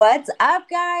What's up,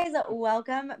 guys?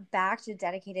 Welcome back to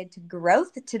Dedicated to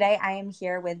Growth. Today, I am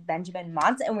here with Benjamin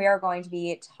Monts, and we are going to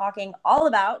be talking all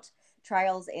about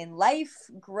trials in life,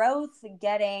 growth,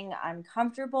 getting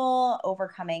uncomfortable,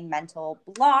 overcoming mental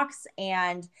blocks.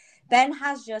 And Ben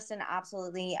has just an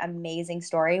absolutely amazing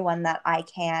story, one that I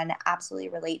can absolutely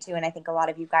relate to, and I think a lot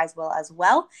of you guys will as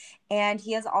well. And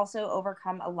he has also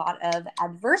overcome a lot of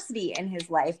adversity in his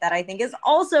life that I think is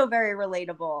also very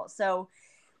relatable. So,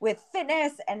 with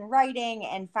fitness and writing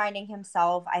and finding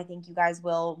himself, I think you guys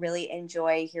will really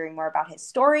enjoy hearing more about his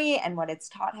story and what it's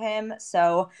taught him.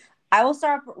 So I will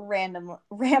start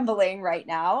rambling right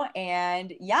now.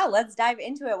 And yeah, let's dive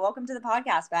into it. Welcome to the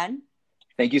podcast, Ben.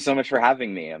 Thank you so much for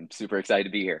having me. I'm super excited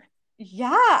to be here.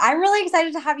 Yeah, I'm really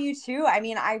excited to have you too. I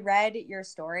mean, I read your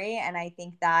story, and I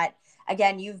think that,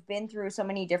 again, you've been through so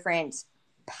many different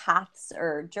paths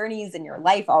or journeys in your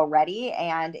life already,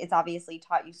 and it's obviously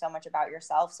taught you so much about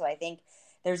yourself. So I think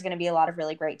there's going to be a lot of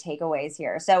really great takeaways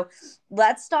here. So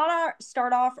let's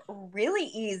start off really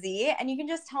easy, and you can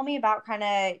just tell me about kind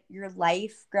of your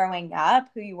life growing up,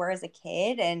 who you were as a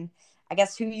kid, and I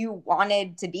guess who you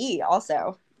wanted to be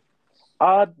also.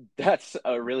 Uh, that's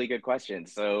a really good question.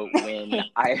 So when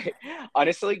I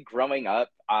honestly growing up,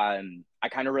 I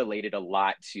kind of related a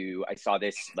lot to I saw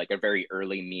this like a very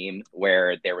early meme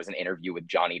where there was an interview with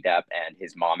Johnny Depp and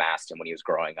his mom asked him when he was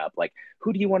growing up, like,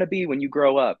 who do you want to be when you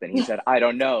grow up? And he said, I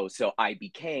don't know. So I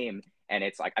became, and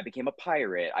it's like I became a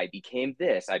pirate, I became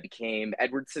this, I became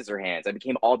Edward Scissorhands, I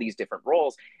became all these different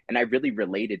roles. And I really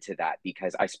related to that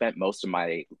because I spent most of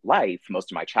my life,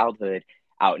 most of my childhood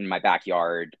out in my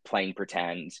backyard playing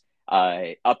pretend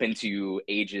up into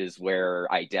ages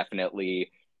where I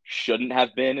definitely shouldn't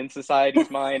have been in society's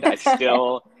mind. I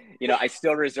still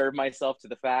reserve myself to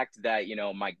the fact that,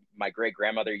 my great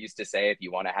grandmother used to say, if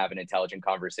you want to have an intelligent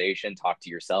conversation, talk to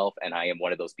yourself. And I am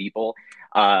one of those people.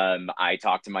 I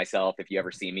talk to myself. If you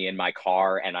ever see me in my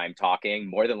car and I'm talking,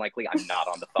 more than likely I'm not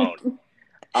on the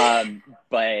phone.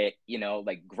 But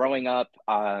like growing up,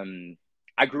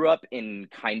 I grew up in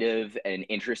kind of an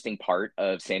interesting part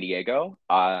of San Diego.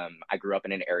 I grew up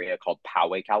in an area called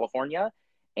Poway, California,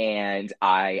 and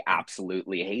I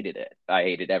absolutely hated it. I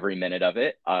hated every minute of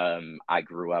it. I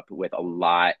grew up with a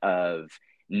lot of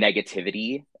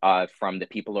negativity from the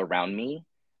people around me.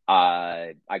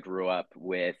 I grew up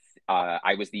with,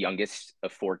 I was the youngest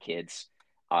of four kids,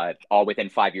 all within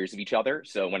 5 years of each other.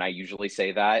 So when I usually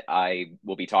say that, I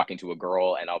will be talking to a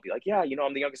girl and I'll be like, yeah,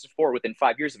 I'm the youngest of four within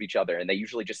 5 years of each other. And they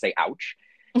usually just say, ouch.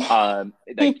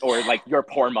 Or like your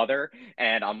poor mother.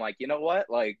 And I'm like, you know what?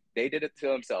 Like they did it to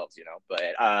themselves, but,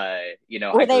 Were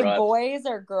I they grew up. boys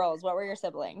or girls? What were your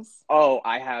siblings? Oh,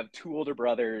 I have two older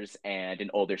brothers and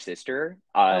an older sister.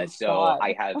 Oh So God.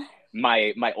 I have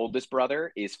my oldest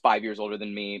brother is 5 years older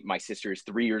than me. My sister is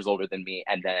 3 years older than me,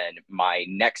 and then my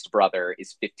next brother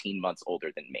is 15 months older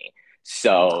than me.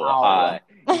 So Wow.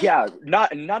 yeah,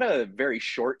 not a very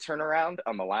short turnaround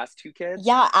on the last two kids.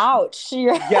 Yeah, ouch.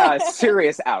 Yeah,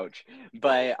 serious ouch.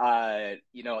 But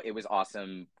it was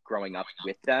awesome growing up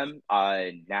with them.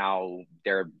 Now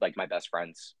they're like my best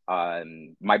friends.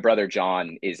 My brother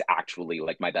John is actually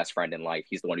like my best friend in life.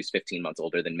 He's the one who's 15 months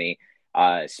older than me.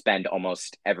 Spend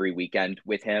almost every weekend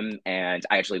with him, and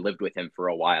I actually lived with him for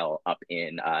a while up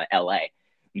in LA.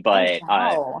 Oh But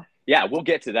wow. yeah, we'll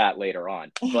get to that later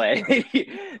on. But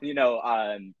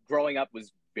growing up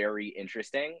was very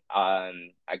interesting. I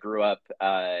grew up.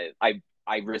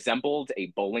 I resembled a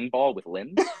bowling ball with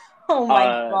limbs. Oh my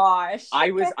Uh, gosh.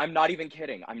 I'm not even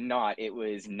kidding. I'm not. It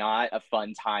was not a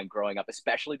fun time growing up,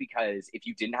 especially because if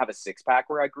you didn't have a six pack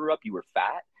where I grew up, you were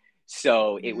fat.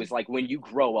 So it was Mhm. like when you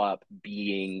grow up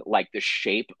being like the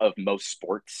shape of most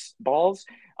sports balls,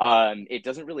 it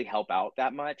doesn't really help out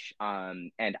that much.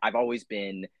 And I've always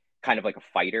been kind of like a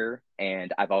fighter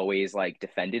and I've always like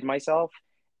defended myself.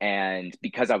 And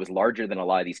because I was larger than a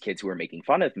lot of these kids who were making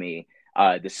fun of me,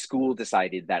 the school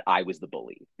decided that I was the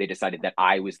bully. They decided that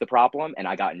I was the problem, and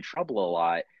I got in trouble a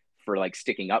lot for like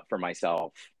sticking up for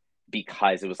myself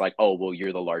because it was like, oh, well,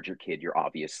 you're the larger kid. You're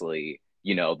obviously,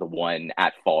 the one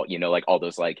at fault, like all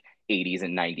those like 80s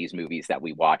and 90s movies that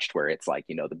we watched where it's like,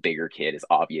 the bigger kid is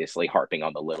obviously harping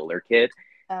on the littler kid.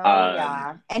 Oh Um,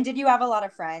 yeah. And did you have a lot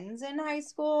of friends in high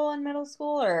school and middle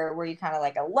school, or were you kind of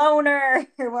like a loner?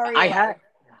 Or what were you I had like?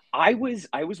 I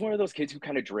was one of those kids who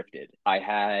kind of drifted. I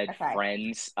had Okay.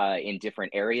 friends in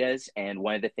different areas, and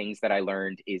one of the things that I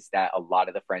learned is that a lot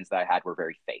of the friends that I had were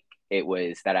very fake. It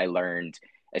was that I learned,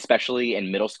 especially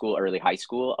in middle school, early high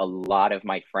school, a lot of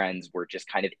my friends were just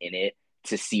kind of in it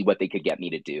to see what they could get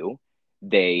me to do.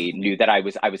 They knew that I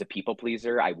was a people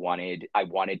pleaser. I wanted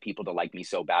people to like me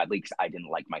so badly because I didn't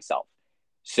like myself.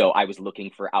 So I was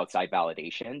looking for outside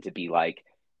validation to be like,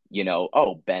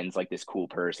 oh, Ben's like this cool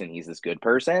person, he's this good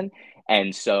person.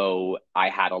 And so I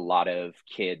had a lot of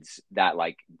kids that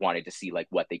like wanted to see like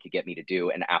what they could get me to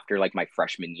do. And after like my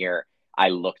freshman year, I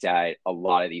looked at a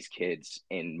lot of these kids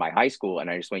in my high school and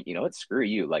I just went, you know what, screw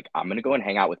you. Like I'm gonna go and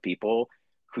hang out with people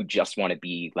who just want to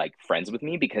be like friends with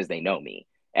me because they know me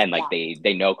and like Yeah.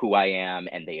 they know who I am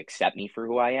and they accept me for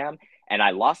who I am. And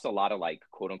I lost a lot of like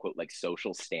quote unquote like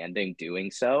social standing doing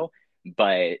so,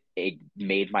 but it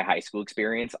made my high school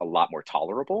experience a lot more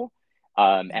tolerable.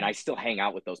 And I still hang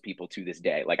out with those people to this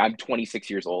day. Like I'm 26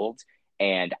 years old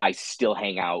and I still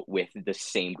hang out with the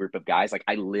same group of guys. Like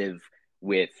I live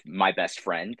with my best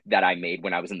friend that I made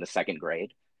when I was in the second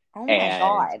grade. Oh my And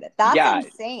God. That's yeah,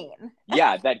 insane.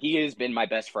 yeah, that he has been my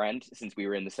best friend since we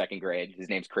were in the second grade. His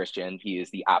name's Christian. He is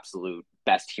the absolute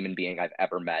best human being I've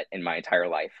ever met in my entire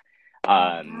life.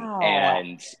 Wow.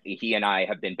 And he and I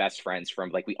have been best friends from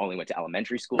like we only went to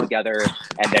elementary school together,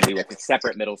 and then we went to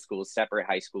separate middle schools, separate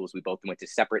high schools. We both went to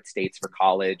separate states for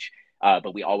college,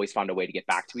 but we always found a way to get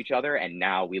back to each other. And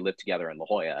now we live together in La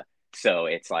Jolla. So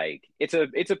it's like it's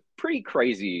a pretty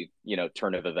crazy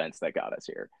turn of events that got us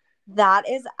here. That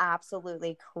is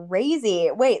absolutely crazy.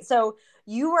 Wait, so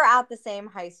you were at the same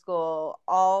high school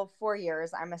all 4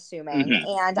 years, I'm assuming. Mm-hmm.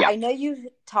 And Yeah. I know you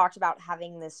talked about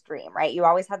having this dream, right? You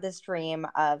always had this dream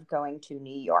of going to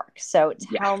New York. So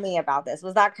Yeah. tell me about this.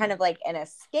 Was that kind of like an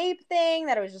escape thing,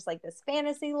 that it was just like this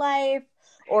fantasy life,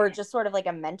 or just sort of like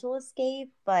a mental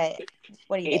escape? But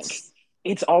what do you think? it's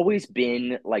it's always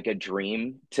been like a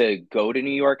dream to go to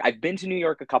New York. I've been to New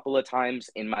York a couple of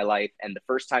times in my life, and the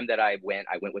first time that I went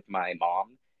with my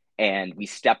mom, and we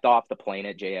stepped off the plane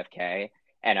at JFK,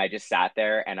 and I just sat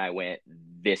there and I went,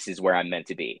 "This is where I'm meant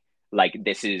to be." Like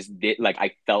like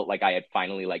I felt like I had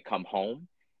finally like come home,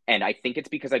 and I think it's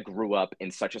because I grew up in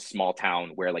such a small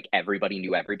town where like everybody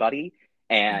knew everybody,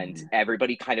 and Mhm.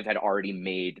 everybody kind of had already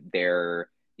made their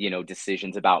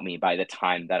decisions about me by the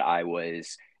time that I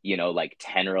was like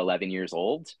 10 or 11 years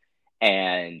old.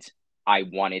 And I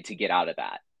wanted to get out of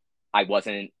that. I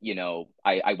wasn't,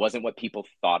 I wasn't what people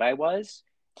thought I was.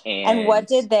 And And what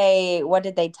did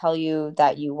they tell you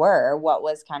that you were? What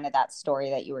was kind of that story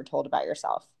that you were told about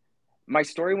yourself? my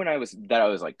story when I was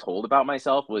like told about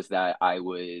myself was that I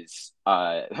was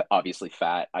obviously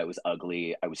fat, I was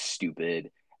ugly, I was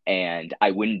stupid, and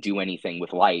I wouldn't do anything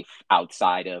with life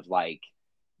outside of like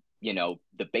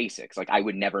the basics. Like I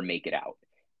would never make it out.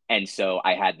 And so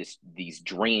I had these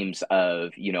dreams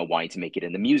of wanting to make it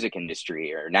in the music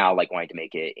industry, or now like wanting to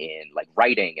make it in like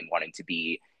writing and wanting to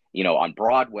be on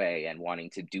Broadway and wanting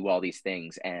to do all these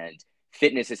things. And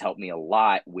fitness has helped me a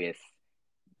lot with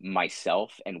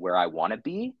myself and where I want to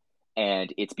be.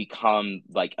 And it's become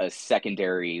like a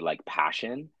secondary like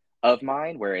passion of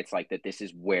mine, where it's like that this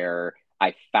is where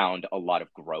I found a lot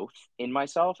of growth in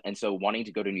myself. And so wanting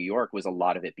to go to New York was a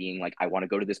lot of it being like, I want to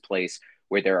go to this place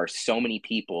where there are so many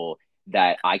people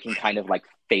that I can kind of like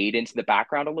fade into the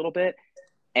background a little bit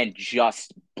and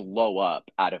just blow up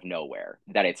out of nowhere.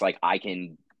 That it's like I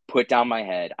can put down my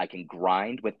head, I can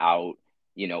grind without,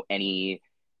 any,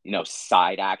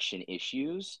 side action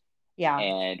issues, Yeah.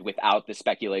 and without the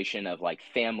speculation of like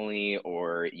family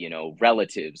or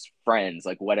relatives, friends,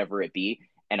 like whatever it be.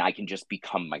 And I can just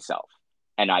become myself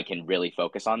and I can really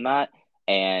focus on that.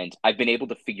 And I've been able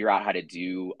to figure out how to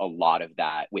do a lot of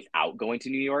that without going to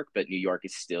New York, but New York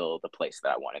is still the place that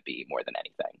I want to be more than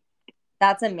anything.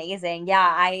 That's amazing. Yeah,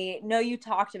 I know you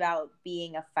talked about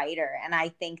being a fighter, and I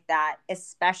think that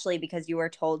especially because you were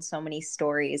told so many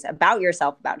stories about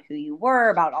yourself, about who you were,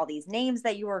 about all these names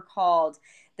that you were called,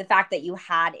 the fact that you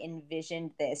had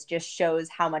envisioned this just shows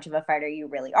how much of a fighter you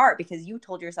really are, because you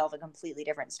told yourself a completely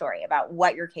different story about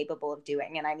what you're capable of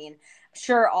doing. And I mean,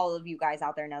 sure, all of you guys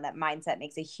out there know that mindset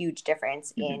makes a huge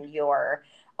difference Mm-hmm. in your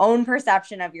own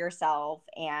perception of yourself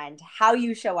and how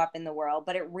you show up in the world,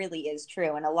 but it really is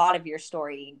true. And a lot of your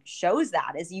story shows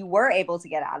that, is you were able to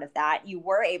get out of that, you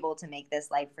were able to make this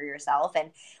life for yourself.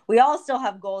 And we all still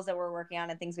have goals that we're working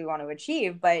on and things we want to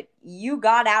achieve, but you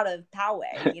got out of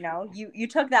Poway. You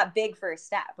took that big first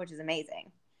step, which is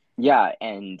amazing. Yeah,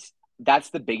 and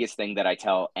that's the biggest thing that I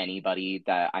tell anybody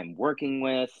that I'm working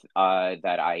with,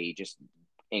 that I just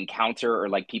encounter, or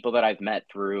like people that I've met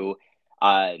through,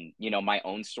 my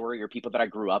own story, or people that I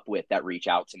grew up with that reach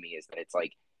out to me, is that it's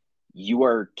like you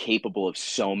are capable of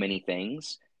so many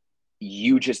things.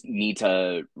 You just need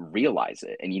to realize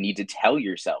it, and you need to tell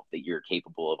yourself that you're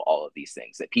capable of all of these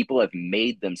things. That people have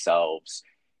made themselves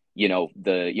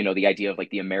the idea of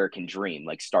like the American dream,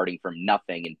 like starting from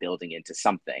nothing and building into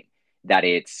something, that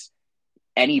it's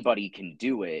anybody can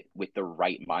do it with the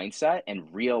right mindset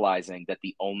and realizing that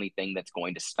the only thing that's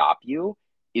going to stop you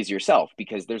is yourself,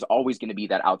 because there's always going to be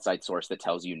that outside source that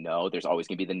tells you no. There's always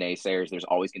going to be the naysayers. There's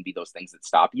always going to be those things that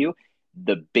stop you.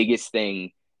 The biggest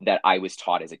thing that I was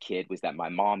taught as a kid was that my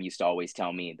mom used to always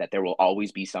tell me that there will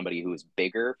always be somebody who is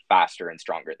bigger, faster, and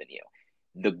stronger than you.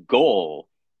 The goal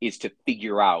is to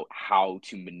figure out how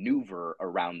to maneuver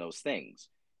around those things.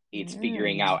 It's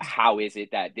figuring Mm. out how is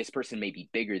it that this person may be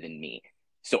bigger than me,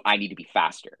 so I need to be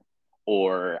faster,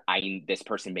 or this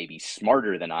person may be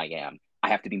smarter than I am. I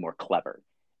have to be more clever.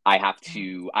 I have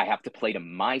to play to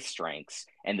my strengths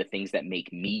and the things that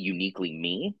make me uniquely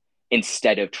me,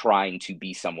 instead of trying to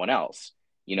be someone else.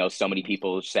 So many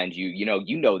people send you,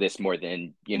 this more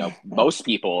than, most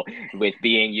people, with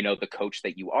being, the coach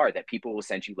that you are, that people will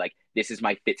send you like, this is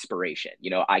my fitspiration.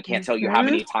 I can't tell you how Mhm.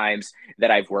 many times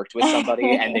that I've worked with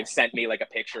somebody and they've sent me like a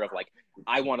picture of like,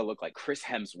 I want to look like Chris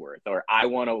Hemsworth, or I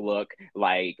want to look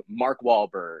like Mark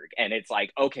Wahlberg. And it's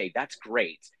like, okay, that's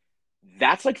great.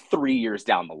 That's like 3 years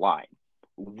down the line.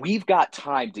 We've got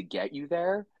time to get you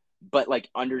there, but like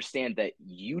understand that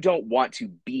you don't want to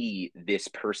be this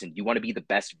person. You want to be the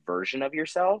best version of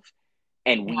yourself.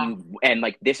 And Yeah.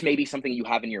 like this may be something you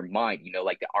have in your mind,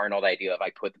 like the Arnold idea of I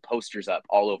put the posters up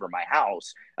all over my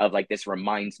house of like, this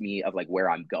reminds me of like where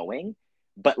I'm going.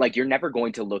 But like, you're never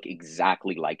going to look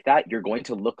exactly like that. You're going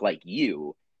to look like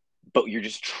you, but you're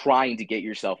just trying to get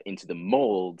yourself into the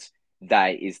mold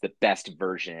that is the best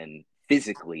version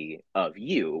physically of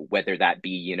you, whether that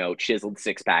be, chiseled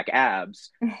six pack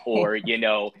abs, or,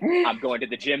 I'm going to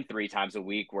the gym 3 times a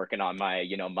week working on my,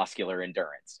 muscular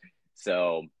endurance.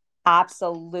 So,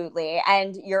 Absolutely.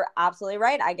 And you're absolutely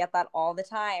right. I get that all the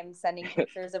time, sending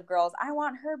pictures of girls, I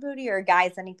want her booty, or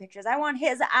guys sending pictures, I want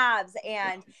his abs. oh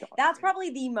And God. that's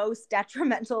probably the most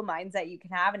detrimental mindset you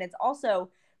can have. And it's also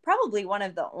probably one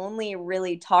of the only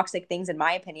really toxic things, in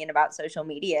my opinion, about social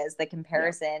media is the Yeah.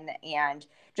 comparison and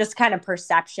just kind of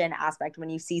perception aspect when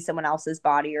you see someone else's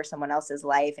body or someone else's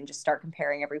life and just start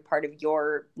comparing every part of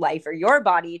your life or your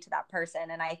body to that person.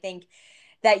 And I think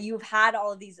that you've had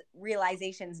all of these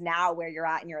realizations now where you're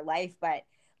at in your life, but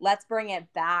let's bring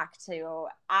it back to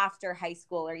after high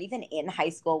school or even in high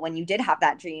school when you did have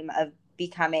that dream of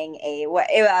becoming a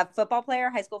football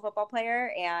player, high school football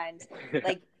player. And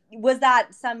like, was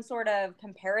that some sort of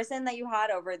comparison that you had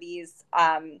over these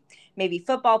maybe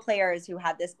football players who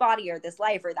had this body or this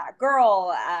life, or that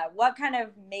girl? What kind of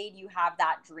made you have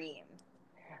that dream?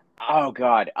 Oh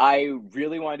God, I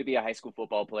really wanted to be a high school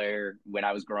football player when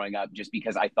I was growing up, just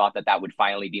because I thought that that would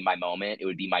finally be my moment. It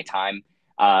would be my time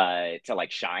to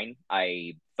like shine.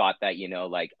 I thought that,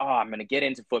 like, oh, I'm gonna get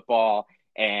into football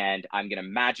and I'm gonna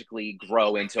magically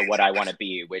grow into what I want to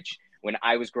be. Which, when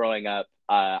I was growing up,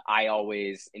 I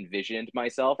always envisioned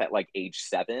myself at like age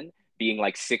 7 being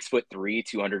like 6'3",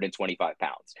 225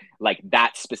 pounds, like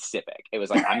that specific. It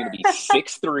was like, I'm gonna be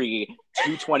 6'3",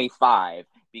 225,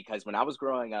 because when I was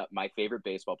growing up, my favorite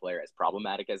baseball player, as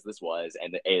problematic as this was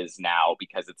and is now,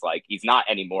 because it's like he's not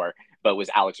anymore, but was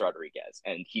Alex Rodriguez.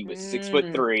 And he was six foot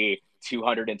Mm. three,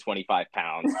 225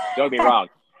 pounds. Don't get me wrong,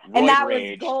 And roid that was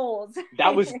rage. goals.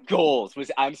 That was goals.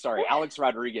 I'm sorry, Alex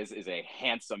Rodriguez is a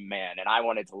handsome man, and I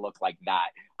wanted to look like that.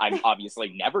 I'm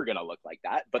obviously never gonna look like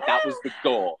that, but that was the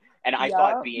goal. Yep. And I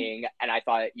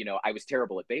thought, I was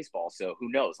terrible at baseball. So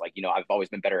who knows? Like, I've always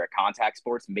been better at contact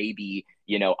sports. Maybe,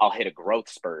 I'll hit a growth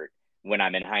spurt when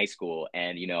I'm in high school.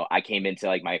 And, I came into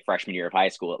like my freshman year of high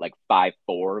school at like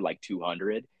 5'4", like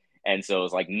 200. And so it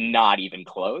was like not even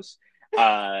close.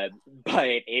 But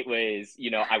it was,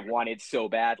 I wanted so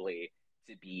badly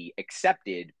to be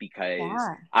accepted, because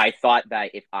Yeah. I thought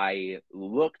that if I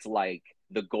looked like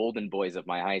the golden boys of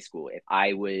my high school, if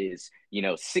I was,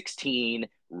 16,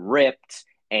 ripped,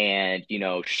 and,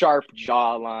 sharp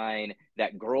jawline,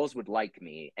 that girls would like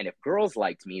me. And if girls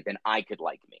liked me, then I could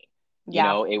like me.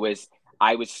 Yeah.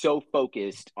 I was so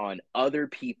focused on other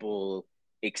people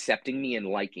accepting me and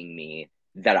liking me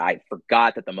that I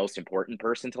forgot that the most important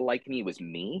person to like me was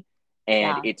me.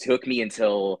 And Yeah. it took me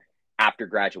until after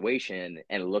graduation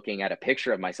and looking at a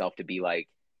picture of myself to be like,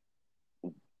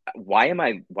 why am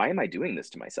I doing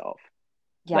this to myself?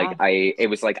 Like, Yeah. it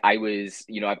was like I was,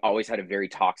 I've always had a very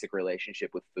toxic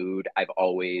relationship with food. I've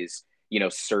always,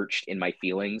 searched in my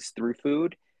feelings through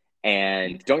food.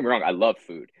 And don't get me wrong, I love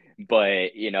food,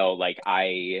 but, like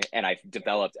I've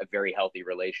developed a very healthy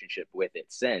relationship with it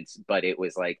since. But it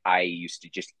was like I used to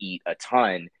just eat a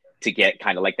ton to get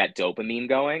kind of like that dopamine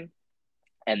going.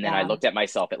 And then I Yeah. looked at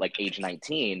myself at like age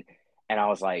 19, and I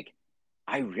was like,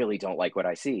 I really don't like what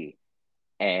I see.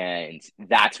 And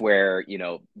that's where,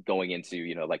 going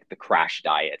into, like the crash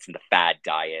diets and the fad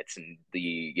diets and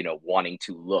the, wanting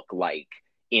to look like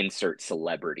insert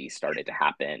celebrity started to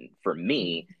happen for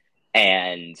me.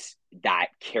 And that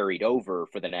carried over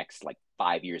for the next like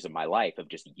 5 years of my life of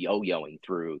just yo-yoing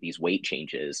through these weight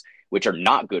changes, which are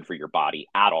not good for your body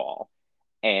at all.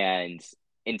 And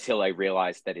until I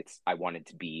realized that I wanted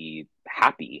to be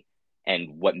happy.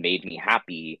 And what made me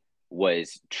happy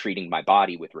was treating my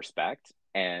body with respect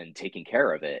and taking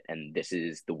care of it. And this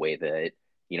is the way that,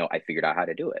 I figured out how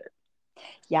to do it.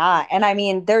 Yeah, and I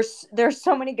mean, there's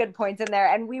so many good points in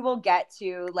there, and we will get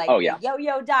to like Oh, the yeah.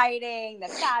 yo-yo dieting, the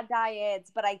fad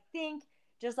diets, but I think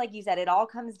just like you said, it all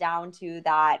comes down to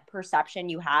that perception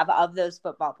you have of those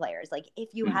football players. Like if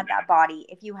you had that body,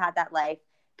 if you had that life,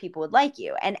 people would like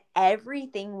you. And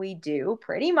everything we do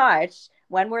pretty much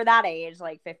when we're that age,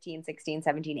 like 15, 16,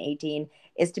 17, 18,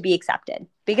 is to be accepted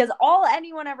because all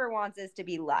anyone ever wants is to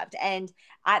be loved. And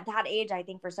at that age, I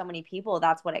think for so many people,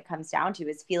 that's what it comes down to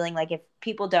is feeling like if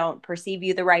people don't perceive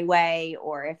you the right way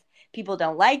or if people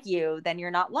don't like you, then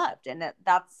you're not loved. And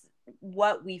that's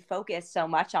what we focus so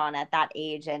much on at that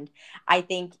age. And I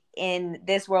think in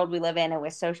this world we live in and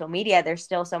with social media, there's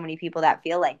still so many people that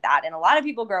feel like that. And a lot of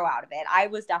people grow out of it. I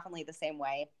was definitely the same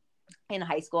way. In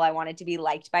high school, I wanted to be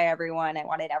liked by everyone. I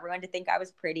wanted everyone to think I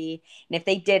was pretty. And if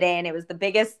they didn't, it was the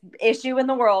biggest issue in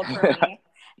the world for me.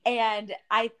 And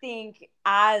I think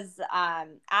as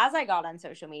I got on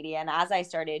social media and as I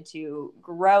started to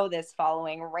grow this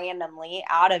following randomly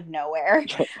out of nowhere,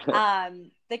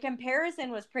 the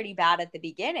comparison was pretty bad at the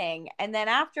beginning. And then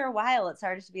after a while, it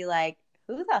started to be like,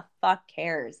 who the fuck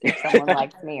cares if someone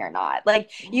likes me or not?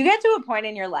 Like you get to a point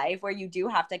in your life where you do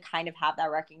have to kind of have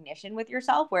that recognition with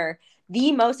yourself where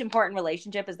the most important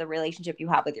relationship is the relationship you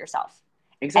have with yourself.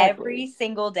 Every Exactly.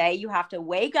 single day you have to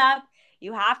wake up,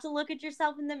 you have to look at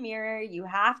yourself in the mirror, you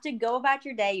have to go about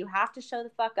your day, you have to show the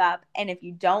fuck up. And if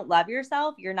you don't love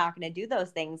yourself, you're not going to do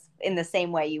those things in the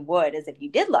same way you would as if you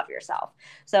did love yourself.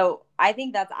 So I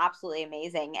think that's absolutely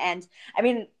amazing. And I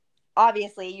mean,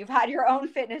 obviously you've had your own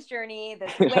fitness journey,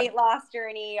 this weight loss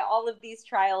journey, all of these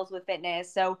trials with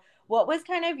fitness. So what was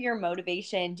kind of your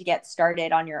motivation to get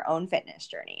started on your own fitness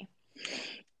journey?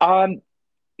 Um,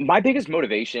 my biggest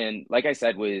motivation, like I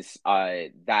said, was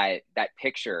that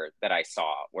picture that I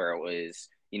saw where it was,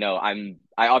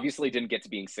 I obviously didn't get to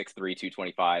being 6'3",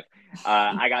 225.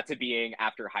 I got to being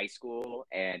after high school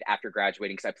and after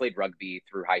graduating because I played rugby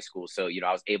through high school. So,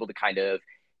 I was able to kind of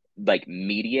like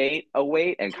mediate a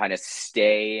weight and kind of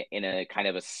stay in a kind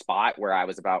of a spot where I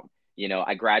was about,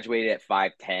 I graduated at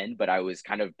 5'10", but I was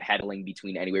kind of pedaling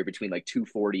between anywhere between like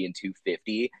 240 and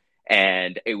 250.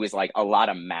 And it was like a lot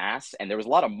of mass and there was a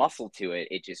lot of muscle to it.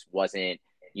 It just wasn't,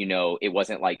 it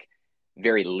wasn't like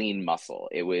very lean muscle.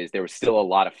 There was still a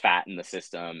lot of fat in the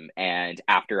system. And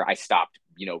after I stopped,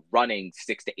 running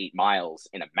 6 to 8 miles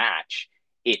in a match,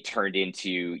 it turned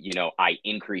into, I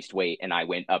increased weight and I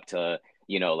went up to,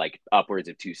 like upwards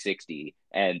of 260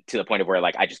 and to the point of where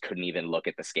like I just couldn't even look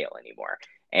at the scale anymore.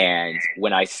 And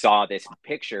when I saw this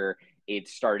picture, it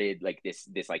started like this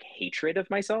like hatred of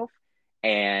myself.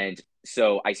 And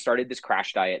so I started this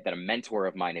crash diet that a mentor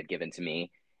of mine had given to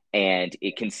me. And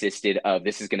it consisted of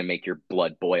this is going to make your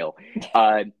blood boil. It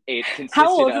How consisted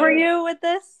old were of, you with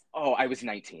this? oh, I was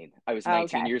 19. I was Oh,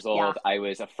 19 okay. years Yeah. old. I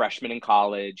was a freshman in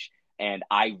college. And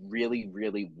I really,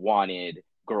 really wanted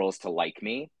girls to like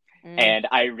me. Mm. And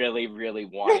I really, really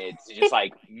wanted to just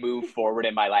like move forward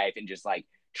in my life and just like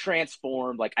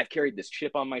transform. Like I've carried this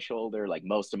chip on my shoulder like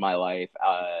most of my life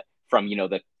from,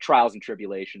 the trials and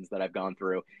tribulations that I've gone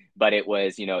through. But it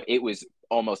was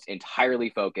almost entirely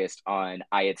focused on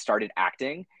I had started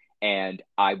acting and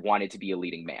I wanted to be a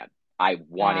leading man. I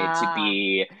wanted to Ah,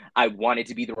 be I wanted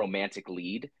to be the romantic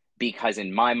lead because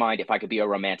in my mind, if I could be a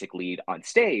romantic lead on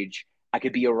stage, I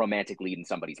could be a romantic lead in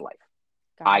somebody's life.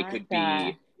 I could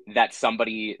gotcha. be that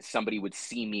somebody would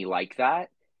see me like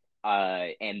that,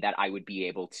 and that I would be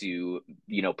able to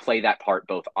play that part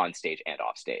both on stage and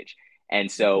off stage. And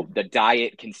so Mhm. the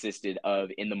diet consisted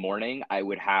of in the morning I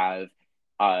would have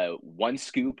one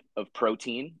scoop of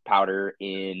protein powder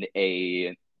in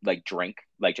a like drink,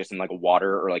 like just in like a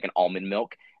water or like an almond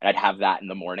milk, and I'd have that in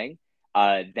the morning.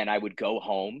 Then I would go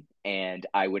home and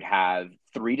I would have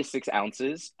 3 to 6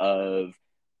 ounces of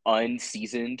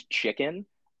unseasoned chicken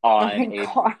Oh on my a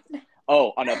God.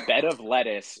 on a bed of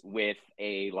lettuce with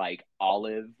a like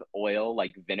olive oil,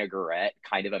 like vinaigrette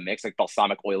kind of a mix, like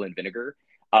balsamic oil and vinegar.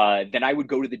 Then I would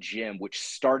go to the gym, which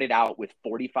started out with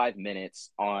 45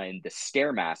 minutes on the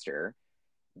Stairmaster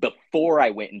before I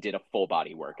went and did a full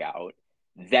body workout.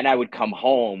 Then I would come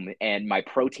home, and my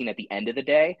protein at the end of the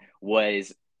day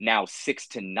was now 6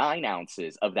 to 9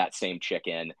 ounces of that same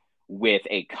chicken with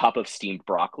a cup of steamed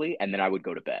broccoli, and then I would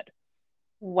go to bed.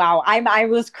 Wow, I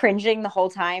was cringing the whole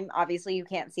time. Obviously, you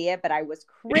can't see it, but I was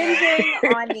cringing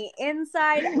on the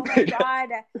inside. Oh my god,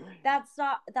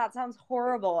 that sounds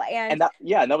horrible. And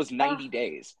And that was oh, 90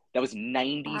 days. That was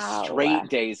 90 straight wow,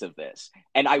 days of this.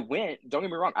 And I went, don't get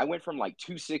me wrong, I went from like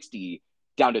 260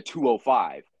 down to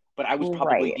 205, but I was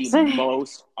probably right. the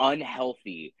most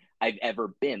unhealthy I've ever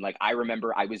been. Like I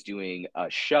remember I was doing a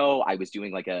show, I was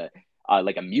doing like a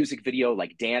music video,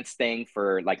 like dance thing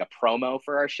for like a promo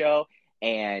for our show,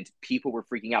 and people were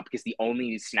freaking out because the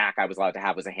only snack I was allowed to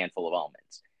have was a handful of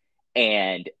almonds.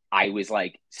 And I was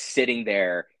like sitting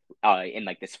there in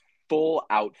like this full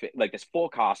outfit, like this full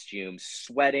costume,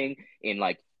 sweating in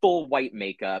like full white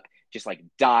makeup, just like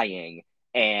dying.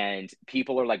 And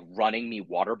people are like running me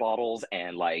water bottles,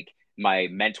 and like my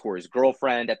mentor's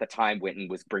girlfriend at the time went and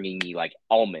was bringing me like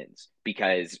almonds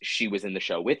because she was in the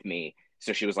show with me.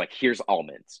 So she was like, "Here's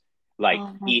almonds. Like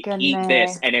Oh my eat this."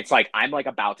 goodness. And it's like I'm like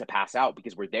about to pass out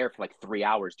because we're there for like 3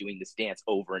 hours doing this dance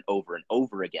over and over and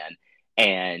over again.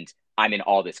 And I'm in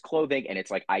all this clothing, and it's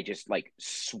like I just like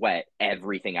sweat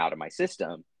everything out of my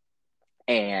system.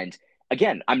 And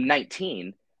again, I'm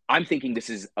 19. I'm thinking this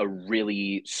is a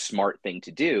really smart thing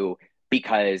to do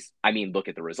because I mean, look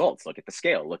at the results, look at the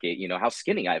scale, look at, how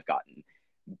skinny I've gotten.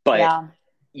 But, Yeah.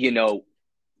 you know,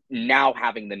 now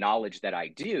having the knowledge that I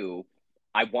do,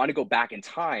 I want to go back in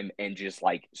time and just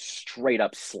like straight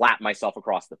up slap myself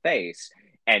across the face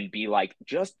and be like,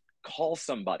 just call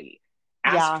somebody,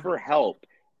 ask Yeah. for help,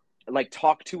 like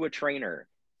talk to a trainer.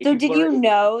 If So you've did learned, you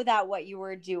know that what you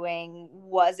were doing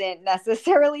wasn't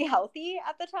necessarily healthy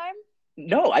at the time?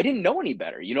 no, I didn't know any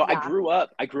better. Yeah. I grew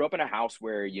up in a house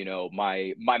where,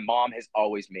 my mom has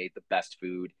always made the best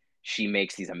food. She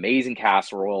makes these amazing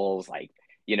casseroles, like,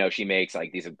 she makes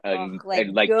like these Oh, like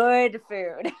like good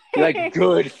food.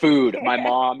 good food. My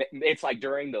mom, it's like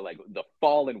during the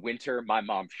fall and winter, my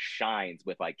mom shines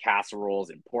with like casseroles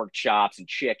and pork chops and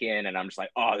chicken, and I'm just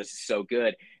like, oh, this is so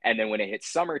good. And then when it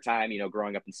hits summertime,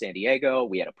 growing up in San Diego,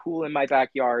 we had a pool in my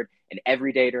backyard, and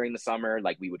every day during the summer,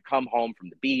 like we would come home from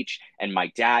the beach, and my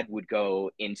dad would go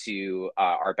into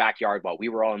our backyard while we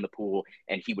were all in the pool,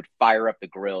 and he would fire up the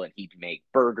grill, and he'd make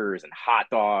burgers and hot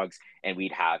dogs, and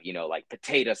we'd have like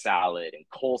potato salad and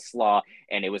coleslaw,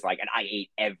 and it was like, and I ate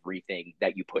everything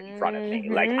that you put in front of me.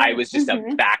 Like I was just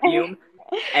a vacuum.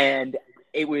 And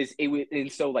it was,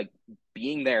 and so like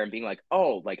being there and being like,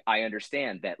 oh, like I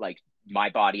understand that like my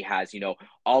body has,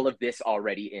 all of this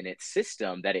already in its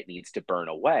system that it needs to burn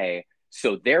away.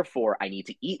 So therefore I need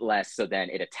to eat less so then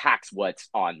it attacks what's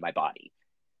on my body.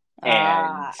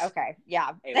 And Okay.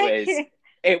 Yeah. it was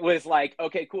it was like,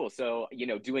 okay, cool. So,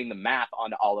 doing the math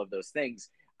on all of those things,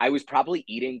 I was probably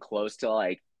eating close to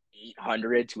like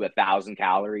 800 to 1,000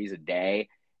 calories a day,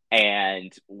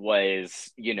 and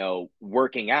was,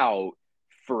 working out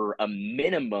for a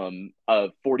minimum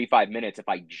of 45 minutes if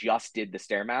I just did the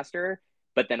Stairmaster.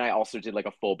 But then I also did like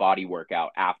a full body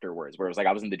workout afterwards, where it was like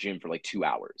I was in the gym for like 2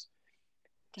 hours.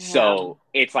 Damn. So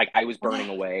it's like I was burning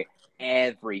away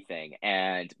everything.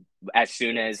 And as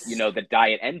soon as, the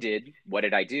diet ended, what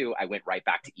did I do? I went right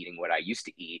back to eating what I used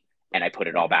to eat, and I put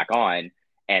it all back on.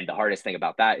 And the hardest thing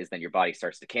about that is then your body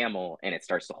starts to camel, and it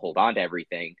starts to hold on to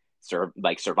everything,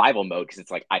 like survival mode, because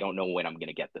it's like, I don't know when I'm going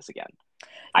to get this again.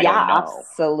 I don't Yeah, know.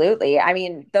 absolutely. I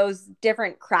mean, those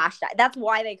different crash diets, that's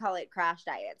why they call it crash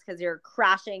diets, because you're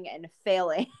crashing and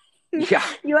failing. Yeah.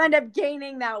 You end up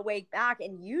gaining that weight back.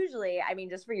 And usually, I mean,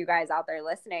 just for you guys out there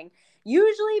listening,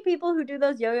 usually people who do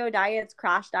those yo-yo diets,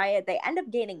 crash diet, they end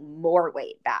up gaining more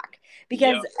weight back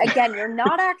because Yep. again, you're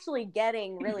not actually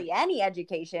getting really any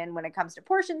education when it comes to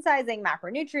portion sizing,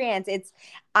 macronutrients. It's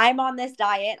I'm on this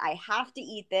diet, I have to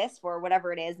eat this for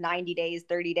whatever it is, 90 days,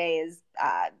 30 days,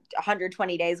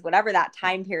 120 days, whatever that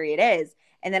time period is.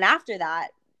 And then after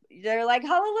that, they're like,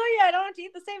 hallelujah, I don't have to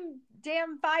eat the same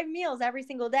damn 5 meals every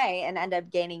single day, and end up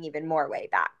gaining even more weight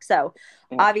back. So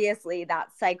obviously that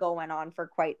cycle went on for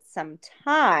quite some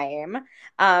time.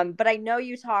 But I know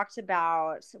you talked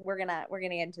about, we're gonna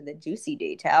get into the juicy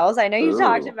details. I know you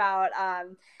talked Ooh. about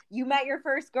you met your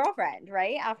first girlfriend,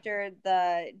 right? After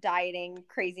the dieting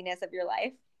craziness of your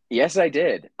life. Yes, I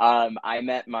did. I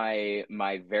met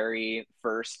my very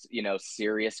first,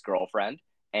 serious girlfriend,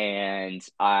 and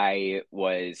I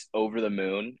was over the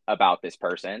moon about this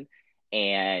person.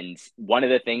 And one of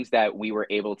the things that we were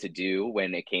able to do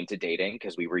when it came to dating,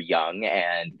 because we were young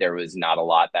and there was not a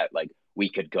lot that like we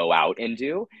could go out and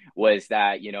do, was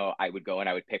that, I would go and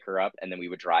I would pick her up, and then we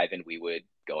would drive and we would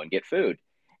go and get food.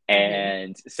 Mm-hmm.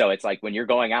 And so it's like when you're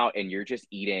going out and you're just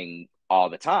eating all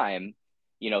the time,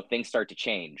 things start to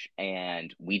change.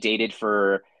 And we dated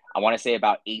for, I want to say,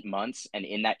 about 8 months. And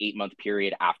in that 8 month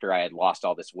period, after I had lost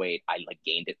all this weight, I like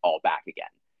gained it all back again.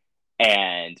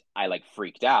 And I like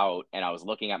freaked out, and I was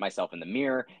looking at myself in the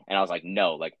mirror, and I was like,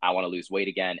 no, like I want to lose weight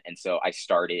again. And so I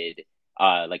started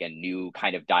like a new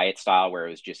kind of diet style where it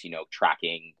was just,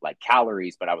 tracking like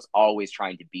calories, but I was always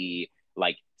trying to be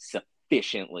like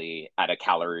sufficiently at a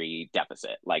calorie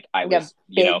deficit. Like I Like a was,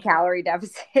 big calorie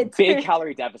deficit. big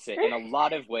calorie deficit in a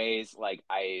lot of ways. Like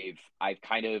I've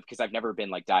kind of, because I've never been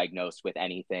like diagnosed with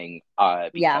anything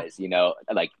Yeah. because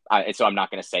so I'm not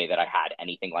going to say that I had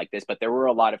anything like this, but there were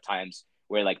a lot of times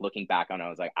where, like, looking back on it, I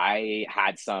was like, I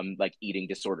had some like eating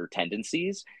disorder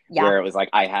tendencies Yeah. where it was like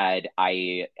and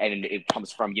it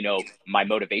comes from, my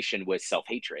motivation was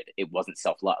self-hatred. It wasn't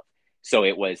self-love. So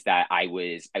it was that I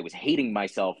was hating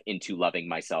myself into loving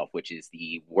myself, which is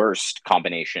the worst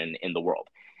combination in the world.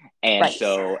 And Right.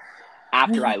 so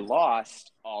after I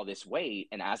lost all this weight,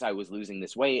 and as I was losing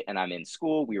this weight and I'm in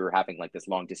school, we were having like this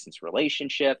long distance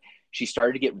relationship. She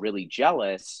started to get really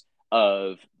jealous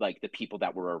of like the people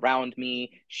that were around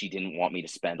me. She didn't want me to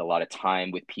spend a lot of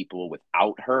time with people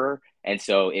without her. And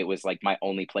so it was like my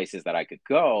only places that I could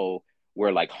go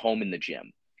were like home in the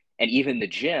gym. And even the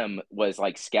gym was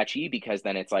like sketchy because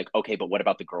then it's like, okay, but what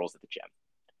about the girls at the gym?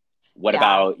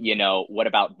 Yeah. What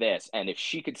about this? And if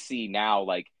she could see now,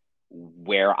 like,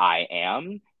 where I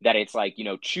am, that it's like,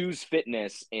 choose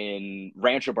fitness in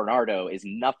Rancho Bernardo is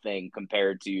nothing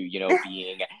compared to,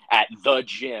 being at the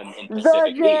gym in The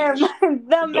Pacific Beach. gym, the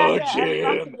The mecca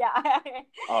of gym. yeah.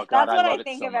 Oh God, That's I what I love it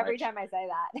think so of every much. time I say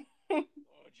that. The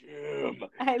gym.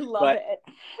 I love But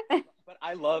it.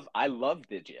 I love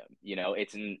the gym.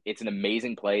 It's an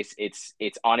amazing place. It's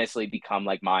honestly become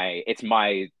like it's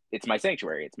my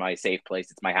sanctuary. It's my safe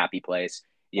place. It's my happy place.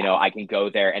 Yeah. I can go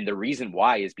there, and the reason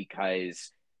why is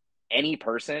because any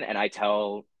person, and I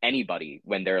tell anybody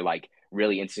when they're like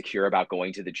really insecure about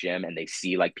going to the gym and they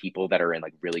see like people that are in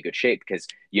like really good shape, because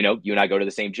you and I go to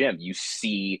the same gym, you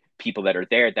see people that are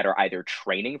there that are either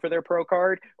training for their pro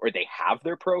card, or they have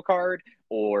their pro card,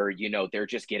 or they're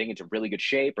just getting into really good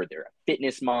shape, or they're a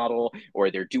fitness model, or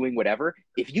they're doing whatever.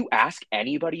 If you ask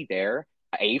anybody there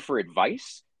for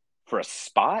advice, for a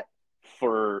spot,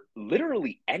 for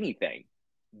literally anything,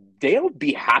 they'll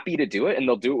be happy to do it, and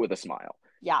they'll do it with a smile.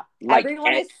 Yeah. Like,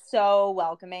 Everyone is so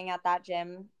welcoming at that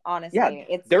gym. yeah, Honestly,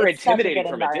 it's they're it's such a good intimidating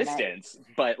from a environment. distance,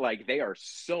 but like they are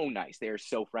so nice. They are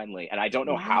so friendly. And I don't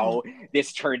know Yeah. how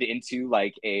this turned into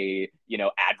like a,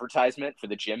 advertisement for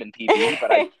the gym in PB,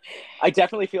 but I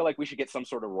definitely feel like we should get some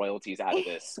sort of royalties out of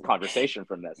this conversation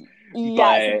from this.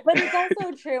 Yes, But but it's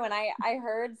also true. And I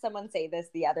heard someone say this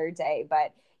the other day,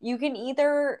 but you can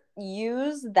either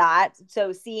use that.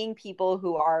 So seeing people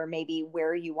who are maybe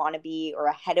where you want to be or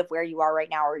ahead of where you are right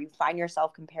now, or you find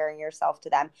yourself comparing yourself to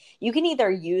them, you can either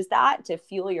use that to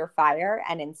fuel your fire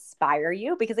and inspire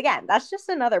you, because again, that's just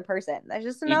another person. That's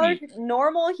just another mhm,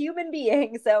 normal human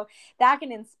being. So that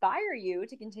can inspire you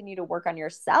to continue to work on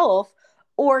yourself,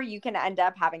 or you can end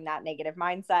up having that negative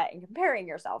mindset and comparing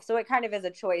yourself. So it kind of is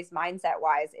a choice mindset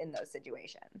wise in those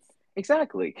situations.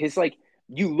 exactly. Because like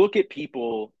you look at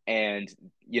people, and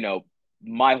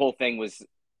my whole thing was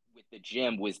with the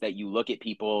gym was that you look at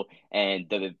people, and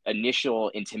the initial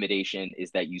intimidation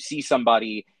is that you see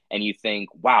somebody and you think,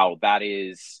 wow, that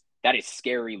is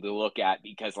scary to look at,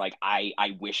 because like I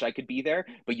wish I could be there.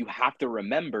 But you have to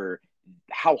remember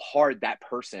how hard that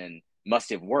person must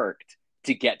have worked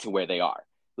to get to where they are.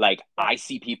 Like, Right. I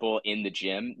see people in the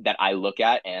gym that I look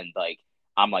at, and like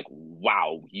I'm like,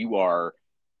 wow, you are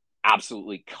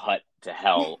absolutely cut to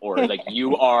hell, or like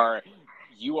you are,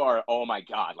 oh my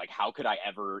god, like how could I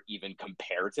ever even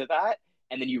compare to that?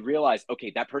 And then you realize,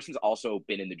 okay, that person's also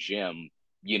been in the gym,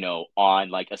 on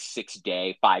like a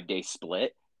 6-day 5-day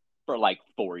split for like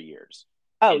 4 years,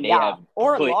 Oh and they have yeah,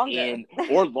 or put longer. in,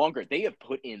 or longer, they have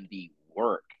put in the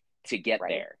work to get Right.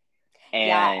 there.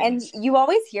 Yeah, And and you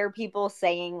always hear people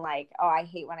saying like, "Oh, I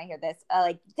hate when I hear this."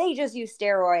 Like they just use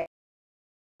steroids,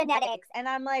 genetics, and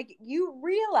I'm like, you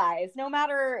realize no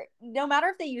matter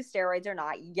if they use steroids or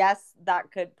not, yes, that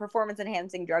could performance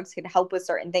enhancing drugs could help with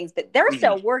certain things, but they're mhm,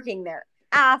 still working their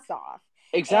ass off.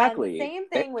 And exactly. same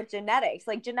thing with genetics.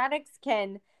 Like genetics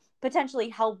can potentially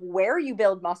help where you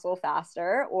build muscle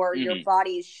faster or your Mhm,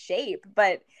 body's shape,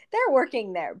 but they're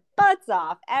working their butts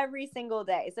off every single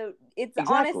day. So it's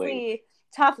exactly. honestly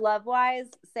tough love wise,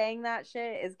 saying that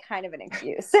shit is kind of an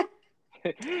excuse.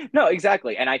 No,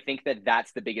 exactly. And I think that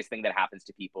that's the biggest thing that happens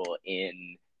to people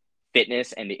in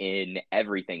fitness and in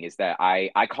everything, is that I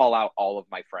call out all of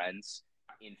my friends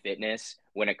in fitness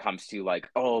when it comes to like,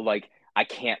 oh, like I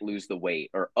can't lose the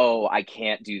weight, or, oh, I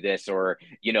can't do this, or,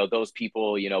 those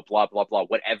people, blah, blah, blah,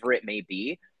 whatever it may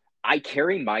be. I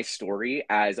carry my story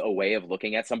as a way of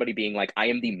looking at somebody being like, I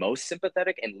am the most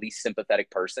sympathetic and least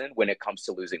sympathetic person when it comes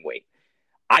to losing weight.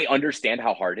 I understand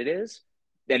how hard it is,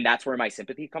 and that's where my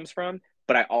sympathy comes from.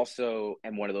 But I also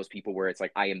am one of those people where it's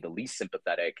like, I am the least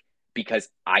sympathetic because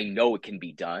I know it can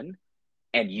be done,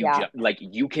 and Yeah.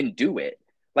 you can do it.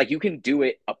 Like, you can do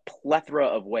it a plethora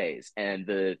of ways. And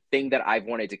the thing that I've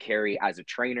wanted to carry as a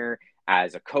trainer,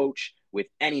 as a coach, with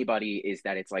anybody, is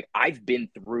that it's like, I've been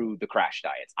through the crash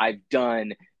diets. I've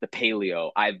done the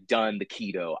paleo. I've done the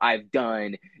keto. I've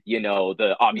done,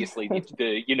 the obviously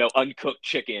the uncooked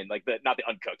chicken, like, the not the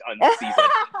uncooked, unseasoned.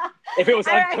 If it was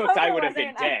I uncooked, hope I it would have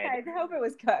been wasn't. dead. I hope it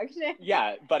was cooked.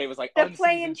 Yeah, but it was like The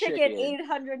plain unseasoned chicken chicken.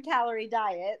 800-calorie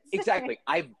diets. Exactly.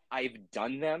 I've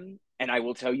done them, and I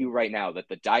will tell you right now that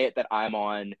the diet that I'm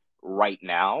on right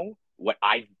now, what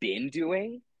I've been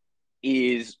doing,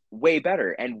 is way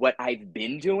better. And what I've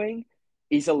been doing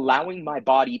is allowing my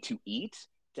body to eat,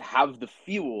 to have the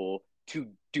fuel to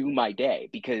do my day.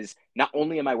 Because not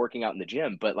only am I working out in the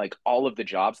gym, but like, all of the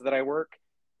jobs that I work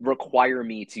require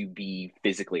me to be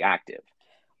physically active.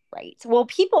 Right. Well,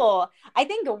 people, I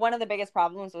think one of the biggest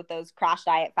problems with those crash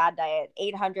diet, fad diet,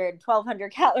 800,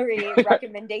 1200 calorie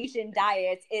recommendation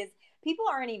diets is people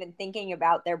aren't even thinking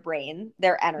about their brain,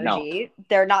 their No. energy.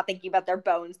 They're not thinking about their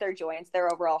bones, their joints,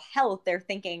 their overall health. They're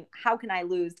thinking, how can I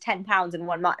lose 10 pounds in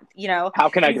 1 month? How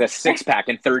can I get And a six pack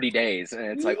in 30 days? And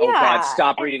it's like, oh God, yeah.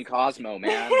 stop reading Cosmo,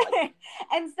 man. Like,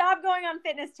 And stop going on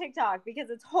fitness TikTok because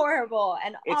it's horrible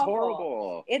and it's awful.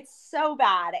 horrible. It's so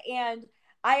bad. And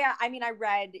I mean, I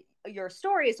read your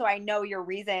story, so I know your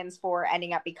reasons for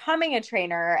ending up becoming a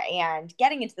trainer and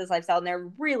getting into this lifestyle, and they're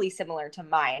really similar to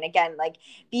mine. Again, like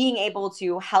being able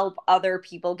to help other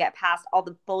people get past all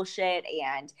the bullshit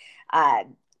and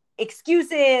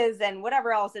excuses and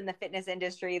whatever else in the fitness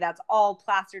industry that's all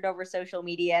plastered over social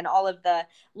media, and all of the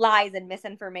lies and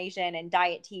misinformation and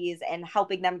diet teas, and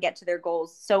helping them get to their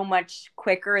goals so much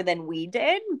quicker than we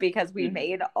did because we Mm-hmm.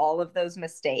 made all of those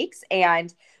mistakes.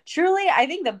 And truly, I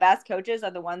think the best coaches are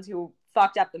the ones who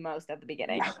fucked up the most at the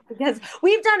beginning Yeah. because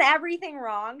we've done everything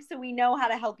wrong, so we know how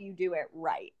to help you do it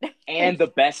right. And the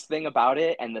best thing about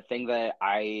it, and the thing that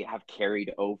I have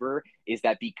carried over, is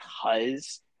that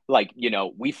because, like,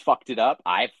 we fucked it up,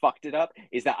 I fucked it up,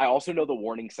 is that I also know the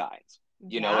warning signs.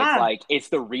 It's Yeah. like, it's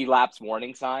the relapse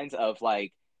warning signs of,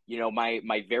 like,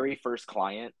 my very first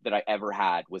client that I ever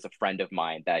had was a friend of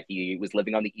mine that he was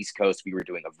living on the East Coast. We were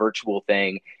doing a virtual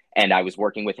thing, and I was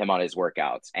working with him on his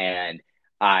workouts. And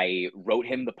I wrote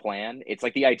him the plan. It's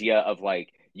like the idea of,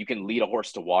 like, you can lead a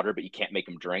horse to water, but you can't make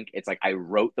him drink. It's like, I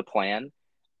wrote the plan.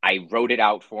 I wrote it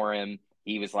out for him.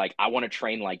 He was like, I want to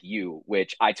train like you,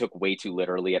 which I took way too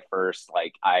literally at first.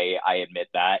 Like, I admit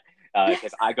that,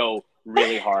 because I go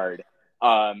really hard.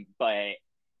 But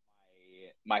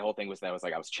my whole thing was that I was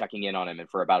like, I was checking in on him, and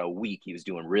for about a week he was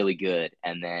doing really good.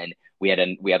 And then we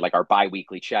had like our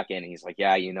bi-weekly check-in, and he's like,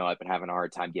 yeah, I've been having a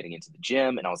hard time getting into the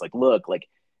gym. And I was like, look, like,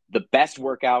 the best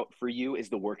workout for you is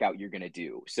the workout you're going to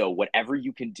do. So whatever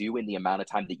you can do in the amount of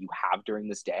time that you have during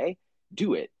this day,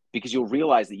 do it, because you'll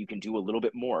realize that you can do a little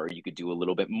bit more, or you could do a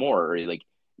little bit more, or like,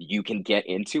 you can get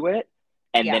into it.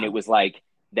 And then Yeah. it was like,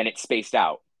 then it spaced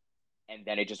out, and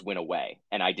then it just went away.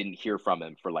 And I didn't hear from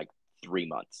him for like 3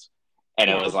 months. And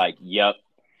it was Yeah. like, yep.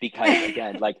 Because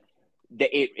again, like,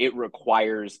 it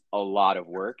requires a lot of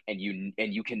work, and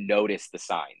you can notice the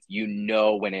signs.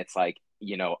 When it's like,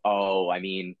 oh, I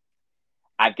mean,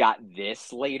 I've got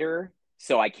this later,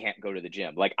 so I can't go to the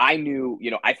gym. Like, I knew,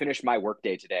 I finished my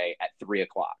workday today at 3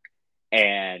 o'clock,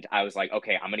 and I was like,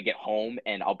 okay, I'm gonna get home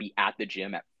and I'll be at the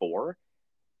gym at 4.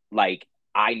 Like,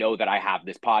 I know that I have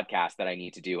this podcast that I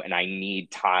need to do, and I need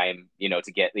time,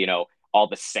 to get, all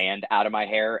the sand out of my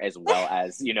hair, as well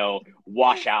as,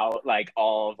 wash out like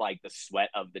all of like the sweat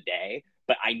of the day.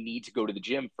 But I need to go to the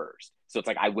gym first. So it's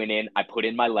like, I went in, I put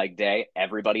in my leg day.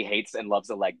 Everybody hates and loves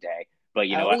a leg day. But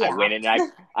you know Oh what? yeah.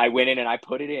 I went in and I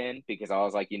put it in, because I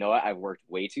was like, you know what? I've worked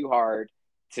way too hard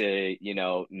to,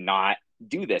 not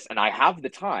do this. And I have the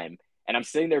time, and I'm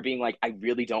sitting there being like, I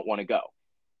really don't want to go.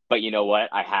 But you know what?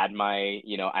 I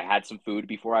had some food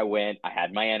before I went. I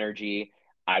had my energy.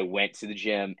 I went to the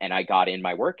gym and I got in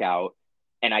my workout,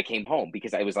 and I came home,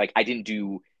 because I was like, I didn't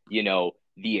do,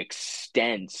 the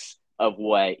extents of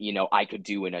what, I could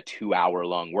do in a 2 hour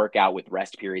long workout with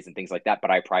rest periods and things like that.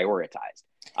 But I prioritized.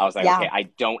 I was like, okay, Yeah. I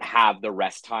don't have the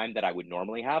rest time that I would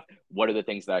normally have. What are the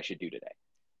things that I should do today?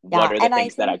 What Yeah. are the And I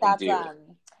things that I think can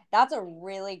do? that's a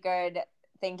really good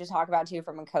thing to talk about too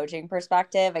from a coaching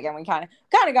perspective. Again, we kind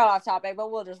of got off topic,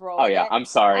 but we'll just roll Oh with yeah, it. I'm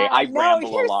sorry. I No, ramble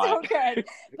a you're lot. so good.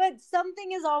 But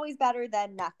something is always better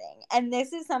than nothing. And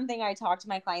this is something I talk to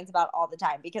my clients about all the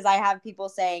time, because I have people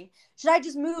saying, should I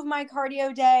just move my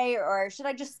cardio day, or should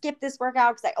I just skip this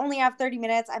workout because I only have 30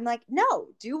 minutes? I'm like, no,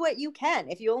 do what you can.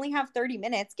 If you only have 30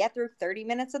 minutes, get through 30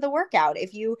 minutes of the workout.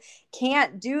 If you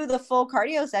can't do the full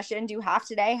cardio session, do half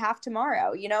today, half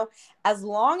tomorrow. As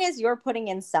long as you're putting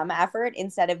in some effort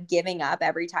instead of giving up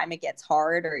every time it gets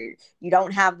hard or you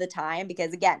don't have the time,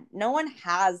 because again, no one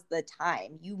has the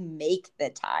time. You make the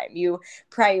time. You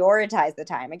prioritize the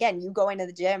time. Again, you going to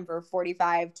the gym for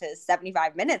 45 to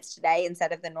 75 minutes today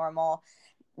instead of the normal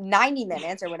 90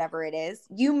 minutes or whatever it is.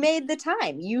 You made the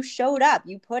time. You showed up.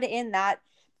 You put in that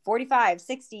 45,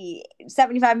 60,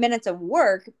 75 minutes of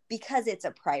work because it's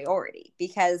a priority,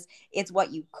 because it's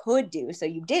what you could do. So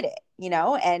you did it.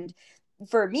 And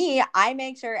for me, I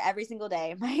make sure every single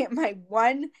day, my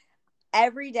one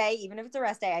every day, even if it's a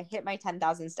rest day, I hit my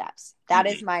 10,000 steps. That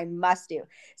is my must do.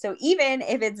 So even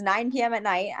if it's 9 p.m. at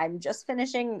night, I'm just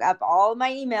finishing up all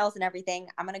my emails and everything,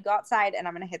 I'm going to go outside and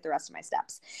I'm going to hit the rest of my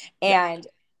steps. Yeah. And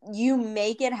you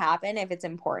make it happen if it's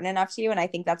important enough to you. And I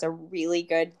think that's a really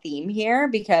good theme here,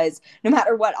 because no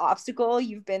matter what obstacle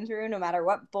you've been through, no matter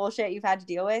what bullshit you've had to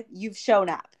deal with, you've shown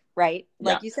up, right?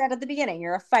 Yeah. Like you said at the beginning,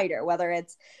 you're a fighter, whether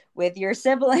it's with your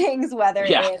siblings, whether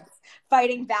Yeah. it's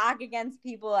fighting back against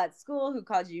people at school who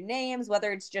called you names,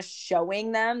 whether it's just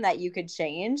showing them that you could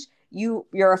change.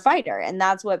 You're a fighter, and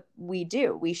that's what we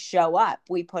do. We show up,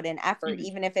 we put in effort, Mhm.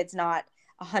 even if it's not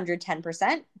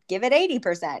 110%, give it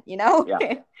 80%.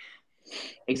 Yeah.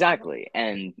 Exactly.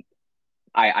 And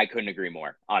I couldn't agree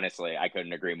more. Honestly, I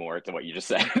couldn't agree more to what you just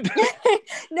said.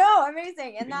 No,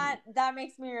 amazing. And that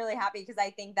makes me really happy, because I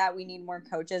think that we need more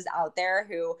coaches out there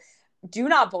who do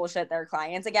not bullshit their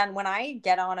clients. Again, when I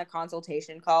get on a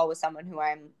consultation call with someone who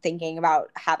I'm thinking about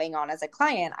having on as a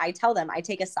client, I tell them I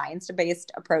take a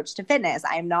science-based approach to fitness.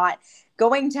 I am not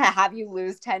going to have you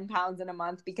lose 10 pounds in a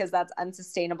month, because that's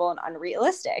unsustainable and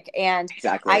unrealistic. And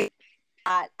Exactly. I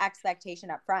that expectation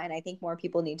up front. And I think more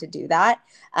people need to do that.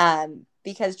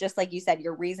 Because just like you said,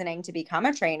 your reasoning to become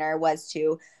a trainer was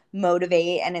to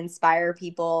motivate and inspire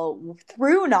people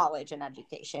through knowledge and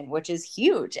education, which is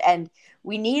huge. And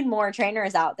we need more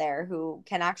trainers out there who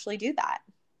can actually do that.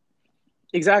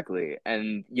 Exactly.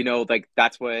 And like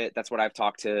that's what I've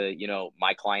talked to,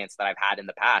 my clients that I've had in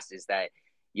the past is that,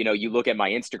 you look at my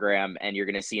Instagram and you're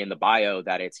going to see in the bio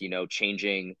that it's,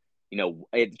 changing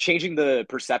the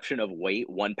perception of weight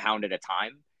 1 pound at a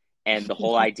time. And the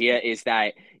whole idea is,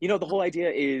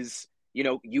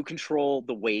 you control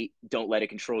the weight, don't let it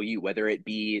control you, whether it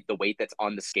be the weight that's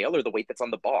on the scale or the weight that's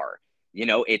on the bar.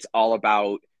 It's all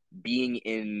about being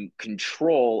in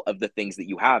control of the things that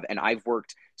you have. And I've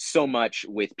worked so much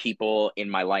with people in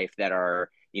my life that are,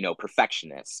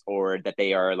 perfectionists, or that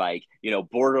they are like,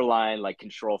 borderline like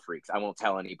control freaks. I won't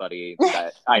tell anybody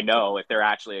that I know if they're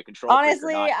actually a control freak or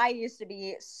Honestly, not. I used to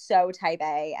be so type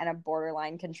A and a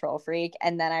borderline control freak.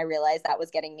 And then I realized that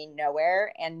was getting me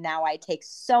nowhere. And now I take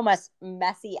so much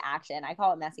messy action. I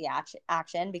call it messy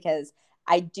action, because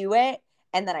I do it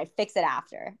and then I fix it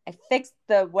after. I fix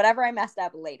the whatever I messed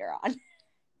up later on.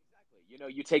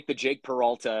 Exactly. You take the Jake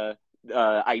Peralta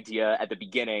idea at the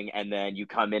beginning, and then you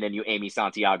come in and you Amy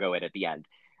Santiago it at the end.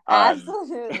 Um,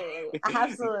 Absolutely.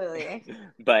 Absolutely.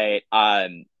 but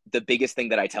the biggest thing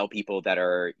that I tell people that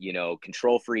are,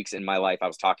 control freaks in my life, I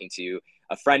was talking to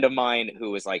a friend of mine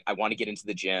who was like, I want to get into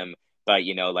the gym, but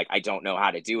like I don't know how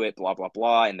to do it, blah, blah,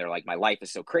 blah. And they're like, my life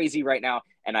is so crazy right now.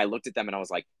 And I looked at them and I was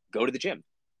like, go to the gym.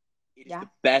 It is Yeah. the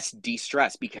best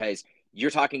de-stress, because you're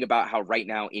talking about how right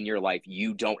now in your life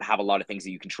you don't have a lot of things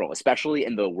that you control, especially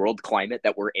in the world climate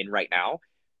that we're in right now.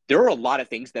 There are a lot of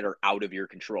things that are out of your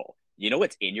control. You know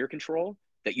what's in your control?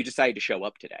 That you decided to show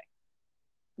up today.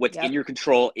 What's in Yep. your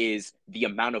control is the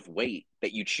amount of weight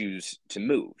that you choose to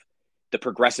move, the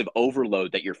progressive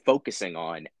overload that you're focusing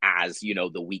on as,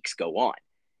 the weeks go on.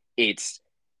 It's,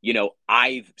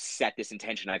 I've set this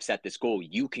intention, I've set this goal.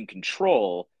 You can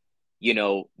control,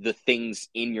 the things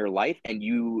in your life,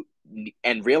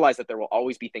 and realize that there will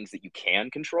always be things that you can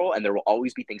control and there will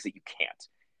always be things that you can't.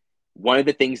 One of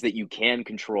the things that you can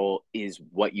control is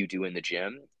what you do in the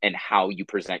gym and how you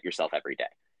present yourself every day.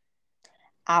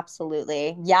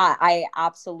 Absolutely. Yeah, I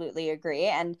absolutely agree.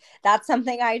 And that's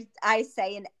something I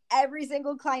say in every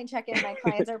single client check-in, my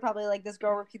clients are probably like, this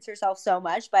girl repeats herself so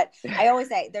much. But I always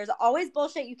say there's always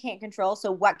bullshit you can't control.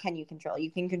 So what can you control?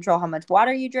 You can control how much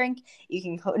water you drink. You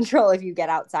can control if you get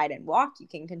outside and walk. You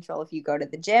can control if you go to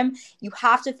the gym. You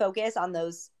have to focus on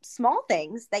those small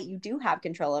things that you do have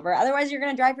control over. Otherwise, you're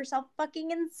going to drive yourself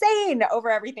fucking insane over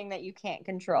everything that you can't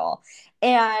control.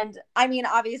 And I mean,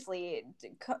 obviously,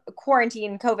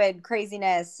 quarantine, COVID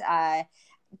craziness,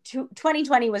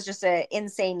 2020 was just an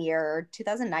insane year.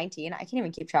 2019, I can't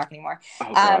even keep track anymore.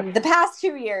 Oh God. The past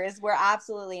 2 years were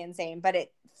absolutely insane, but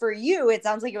for you, it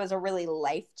sounds like it was a really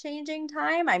life-changing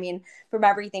time. I mean, from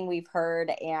everything we've heard,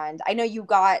 and I know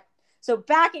so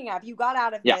backing up, you got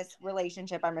out of Yeah. this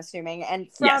relationship, I'm assuming,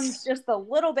 and from Yes. just the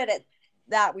little bit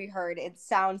that we heard, it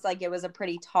sounds like it was a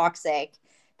pretty toxic,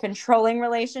 controlling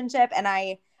relationship. And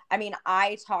I mean,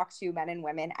 I talk to men and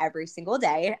women every single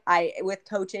day. With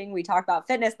coaching, we talk about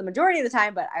fitness the majority of the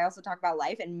time, but I also talk about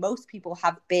life. And most people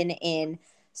have been in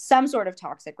some sort of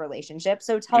toxic relationship.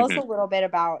 So tell us a Hmm. little bit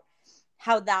about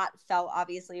how that felt.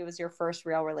 Obviously, it was your first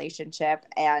real relationship.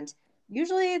 And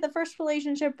usually the first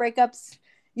relationship breakups,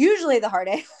 usually the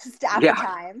hardest at the Yeah.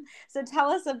 time. So tell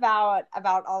us about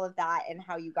all of that and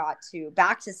how you got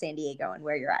back to San Diego and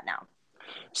where you're at now.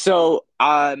 So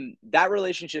that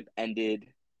relationship ended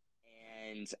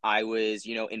and I was,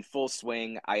 in full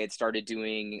swing. I had started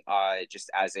doing just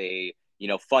as a,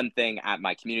 fun thing at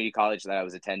my community college that I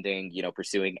was attending,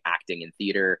 pursuing acting and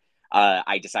theater.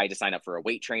 I decided to sign up for a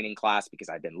weight training class because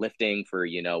I'd been lifting for,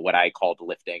 what I called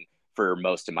lifting for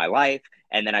most of my life.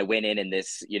 And then I went in and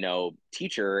this,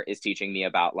 teacher is teaching me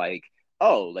about like,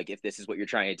 oh, like if this is what you're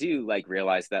trying to do, like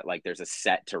realize that like there's a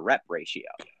set to rep ratio.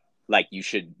 Like you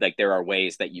should, like there are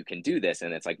ways that you can do this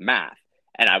and it's like math.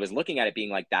 And I was looking at it being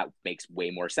like, that makes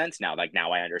way more sense now. Like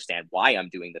now I understand why I'm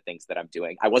doing the things that I'm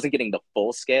doing. I wasn't getting the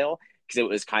full scale because it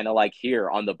was kind of like, here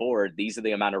on the board, these are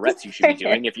the amount of reps you should be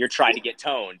doing if you're trying to get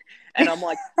toned. And I'm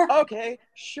like, okay,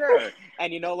 sure.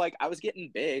 And like I was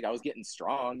getting big, I was getting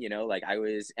strong, like I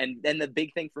was, and then the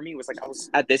big thing for me was like, I was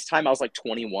at this time, I was like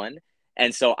 21.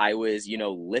 And so I was,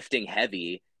 lifting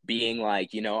heavy, being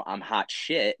like, I'm hot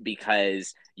shit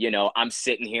because, I'm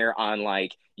sitting here on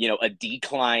like, a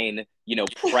decline,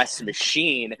 press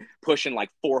machine pushing like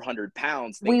 400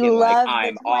 pounds We thinking like love the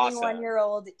I'm awesome.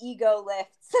 21-year-old ego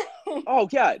lifts. Oh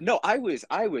yeah, no, I was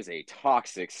a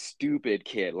toxic, stupid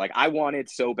kid. Like I wanted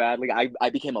so badly. I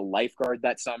became a lifeguard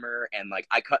that summer, and like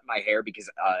I cut my hair because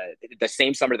the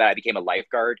same summer that I became a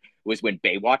lifeguard was when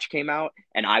Baywatch came out,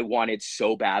 and I wanted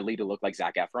so badly to look like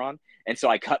Zac Efron, and so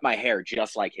I cut my hair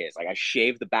just like his. Like I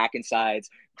shaved the back and sides,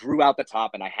 grew out the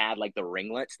top, and I had like the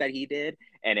ringlets that he did,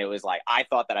 and it was like I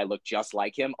thought that I looked just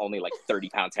like him, only like 30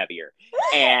 pounds heavier.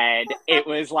 And it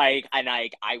was like, and I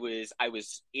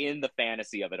was in the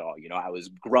fantasy of it all, I was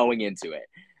growing into it.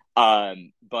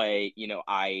 But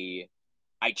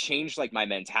I changed like my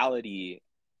mentality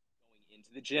going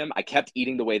into the gym. I kept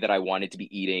eating the way that I wanted to be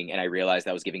eating, and I realized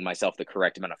I was giving myself the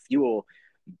correct amount of fuel,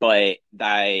 but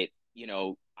that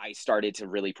I started to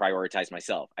really prioritize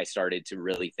myself. I started to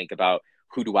really think about,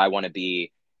 who do I want to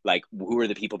be, like who are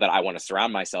the people that I want to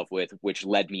surround myself with, which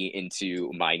led me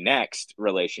into my next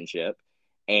relationship.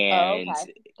 Oh, And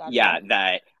okay. Gotcha. yeah,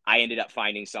 that I ended up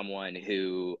finding someone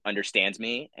who understands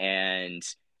me and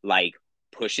like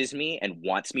pushes me and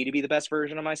wants me to be the best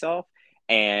version of myself.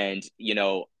 And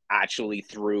actually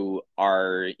through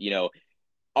our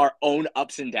own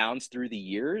ups and downs through the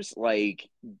years, like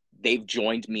they've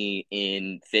joined me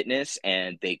in fitness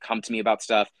and they come to me about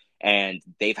stuff, and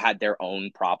they've had their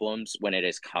own problems when it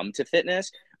has come to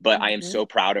fitness. But I am Mm-hmm. so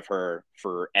proud of her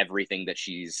for everything that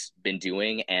she's been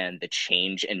doing and the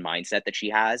change in mindset that she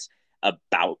has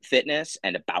about fitness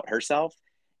and about herself.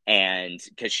 And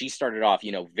because she started off,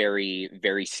 very,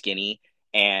 very skinny,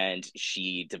 and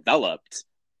she developed,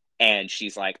 and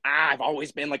she's like, I've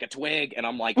always been like a twig. And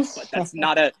I'm like, but that's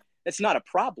not a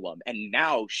problem. And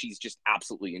now she's just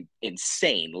absolutely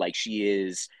insane. Like she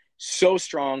is so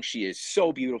strong, she is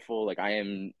so beautiful. Like I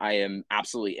am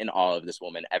absolutely in awe of this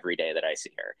woman every day that I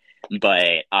see her.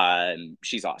 But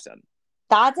she's awesome.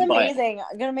 That's But amazing.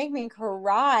 Gonna make me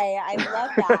cry. I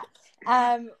love that.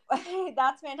 Um,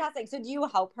 that's fantastic. So do you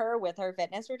help her with her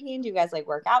fitness routine? Do you guys like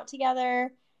work out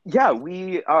together? yeah,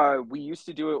 we used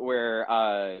to do it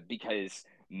where because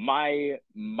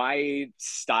my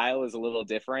style is a little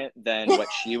different than what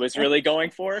she was really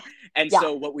going for. And Yeah.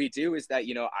 so what we do is that,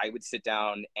 I would sit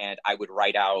down and I would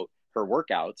write out her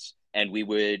workouts, and we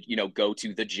would, go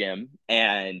to the gym,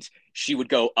 and she would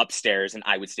go upstairs and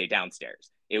I would stay downstairs.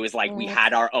 It was like we Mm,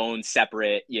 had our own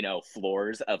separate,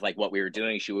 floors of like what we were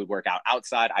doing. She would work out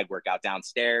outside, I'd work out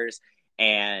downstairs.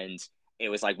 And it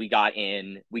was like we got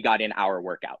in our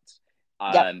workouts.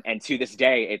 Yep. And to this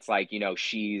day, it's like,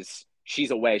 she's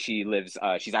away.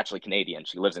 She's actually Canadian.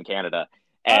 She lives in Canada.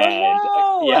 And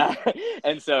Oh yeah,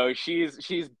 and so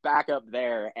she's back up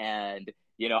there, and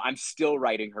I'm still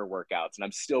writing her workouts, and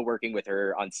I'm still working with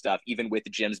her on stuff, even with the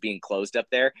gyms being closed up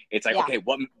there. It's no. like, Yeah.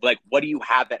 okay, what do you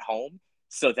have at home?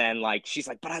 So then, like, she's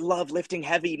like, but I love lifting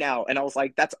heavy now. And I was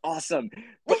like, that's awesome.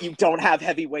 But you don't have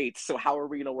heavy weights. So how are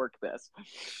we going to work this?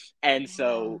 And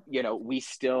so, Wow. we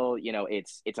still,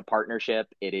 it's a partnership.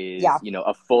 It is, Yeah.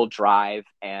 a full drive.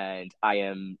 And I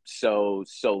am so,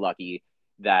 so lucky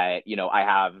that, I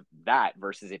have that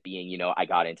versus it being, I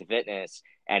got into fitness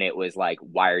and it was like,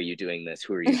 why are you doing this?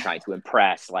 Who are you trying to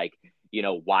impress? Like,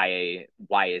 why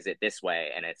is it this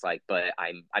way? And it's like, but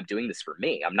I'm doing this for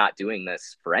me. I'm not doing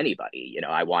this for anybody.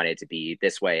 I want it to be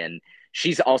this way. And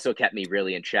she's also kept me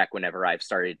really in check whenever I've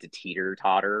started to teeter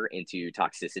totter into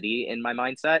toxicity in my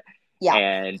mindset, Yeah.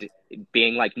 and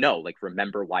being like, no, like,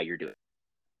 remember why you're doing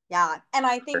Yeah. And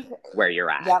I think, where you're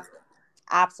at. yep,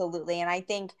 absolutely. And I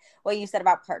think what you said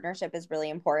about partnership is really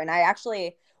important. I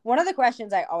actually, one of the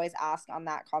questions I always ask on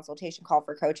that consultation call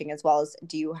for coaching as well is,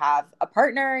 do you have a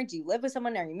partner? Do you live with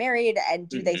someone? Are you married? And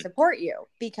do they Mm-hmm. support you? Yeah.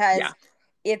 Because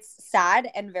it's sad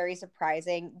and very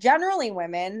surprising. Generally,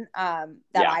 women that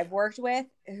Yeah. I've worked with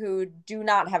who do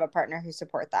not have a partner who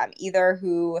support them, either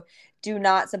who do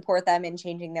not support them in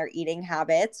changing their eating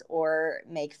habits or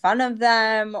make fun of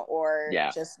them or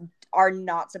Yeah. just are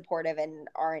not supportive and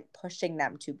aren't pushing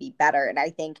them to be better. And I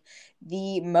think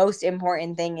the most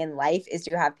important thing in life is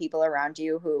to have people around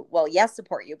you who, well, yes,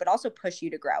 support you, but also push you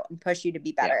to grow and push you to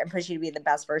be better Yeah. and push you to be the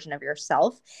best version of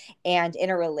yourself. And in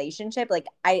a relationship, like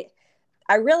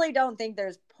I really don't think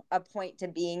there's a point to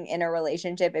being in a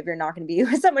relationship if you're not going to be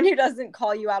with someone who doesn't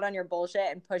call you out on your bullshit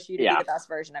and push you to be Yeah. the best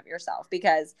version of yourself.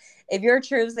 Because if you're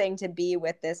choosing to be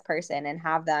with this person and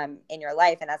have them in your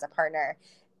life and as a partner,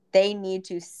 they need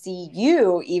to see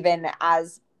you even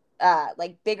as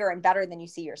like bigger and better than you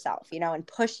see yourself, and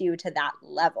push you to that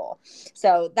level.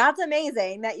 So that's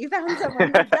amazing that you found someone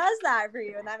who does that for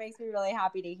you. And that makes me really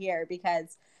happy to hear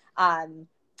because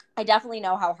I definitely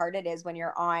know how hard it is when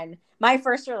you're on my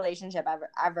first relationship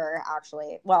ever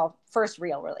actually. Well, first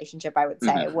real relationship, I would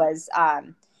say, Mm-hmm. was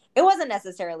it wasn't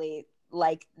necessarily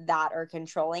like that or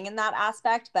controlling in that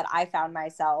aspect, but I found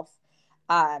myself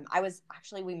I was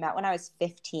actually we met when I was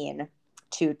 15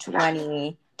 to Yeah.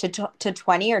 20 to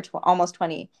 20 or almost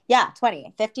 20. Yeah,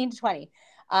 20, 15 to 20.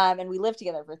 And we lived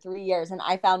together for 3 years and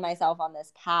I found myself on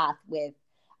this path with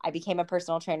I became a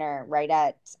personal trainer right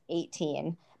at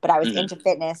 18, but I was Mm-hmm. into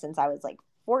fitness since I was like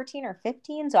 14 or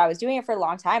 15. So I was doing it for a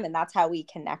long time. And that's how we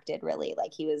connected really.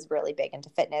 Like he was really big into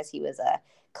fitness. He was a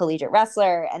collegiate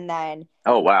wrestler. And then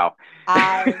Oh, wow.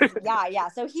 yeah.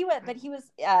 So he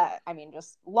was, I mean,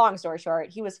 just long story short,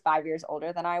 he was 5 years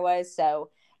older than I was. So,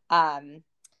 um,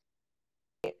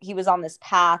 he was on this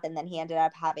path and then he ended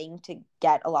up having to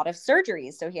get a lot of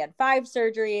surgeries. So he had 5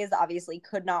 surgeries, obviously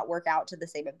could not work out to the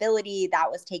same ability.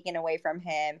 That was taken away from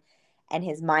him. And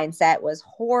his mindset was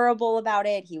horrible about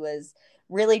it. He was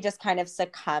really just kind of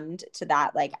succumbed to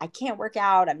that. Like, I can't work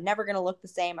out. I'm never going to look the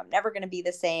same. I'm never going to be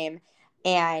the same.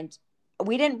 And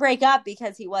we didn't break up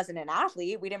because he wasn't an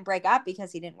athlete. We didn't break up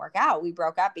because he didn't work out. We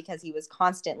broke up because he was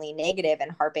constantly negative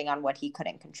and harping on what he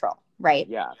couldn't control. Right.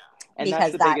 Yeah. And that's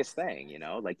Because the that, biggest thing,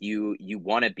 like you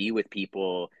want to be with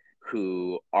people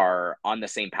who are on the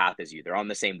same path as you. They're on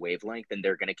the same wavelength and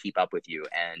they're going to keep up with you,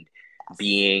 and yes.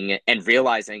 being and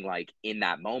realizing, like, in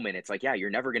that moment it's like, yeah, you're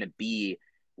never going to be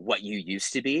what you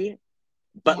used to be,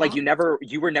 but like Yeah.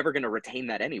 you were never going to retain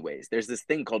that anyways. There's this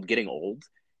thing called getting old,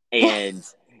 and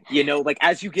like,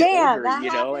 as you get Damn, older, that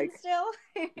happens like, still.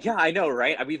 yeah, I know,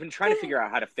 right? We've been trying to figure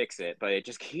out how to fix it, but it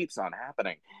just keeps on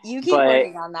happening. You keep But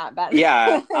working on that, Ben.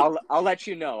 yeah, I'll let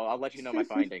you know. I'll let you know my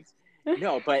findings.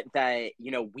 No, but that,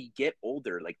 we get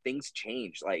older, like, things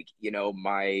change. Like,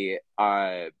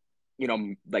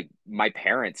 like, my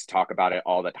parents talk about it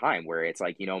all the time, where it's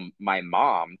like, my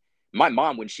mom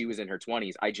when she was in her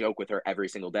 20s, I joke with her every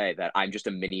single day that I'm just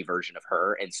a mini version of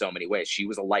her in so many ways. She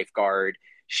was a lifeguard.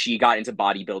 She got into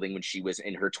bodybuilding when she was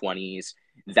in her 20s,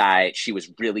 that she was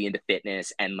really into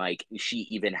fitness, and like she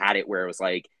even had it where it was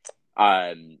like,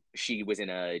 she was in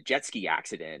a jet ski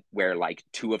accident where like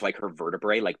two of like her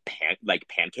vertebrae like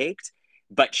pancaked,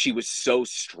 but she was so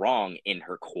strong in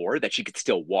her core that she could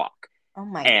still walk. Oh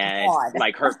my And God.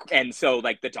 like her and so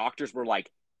like the doctors were like,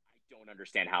 I don't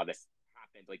understand how this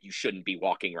happened, like, you shouldn't be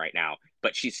walking right now,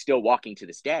 but she's still walking to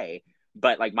this day.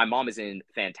 But like, my mom is in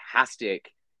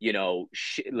fantastic,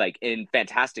 like, in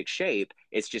fantastic shape.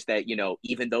 It's just that,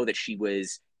 even though that she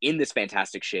was in this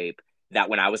fantastic shape, that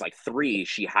when I was like 3,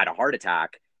 she had a heart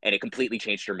attack and it completely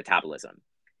changed her metabolism.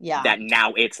 Yeah. That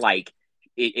now it's like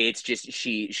it's just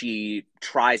she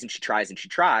tries and she tries and she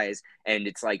tries, and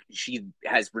it's like she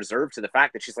has reserved to the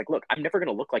fact that she's like, look, I'm never going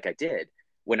to look like I did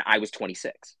when I was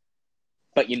 26.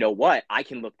 But you know what? I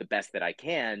can look the best that I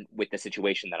can with the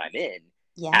situation that I'm in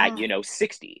at, Yeah.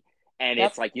 60. And Yep.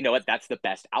 it's like, you know what? That's the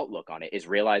best outlook on it, is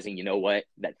realizing, you know what,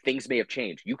 that things may have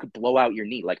changed. You could blow out your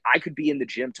knee. Like, I could be in the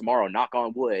gym tomorrow, knock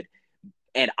on wood,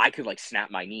 and I could like snap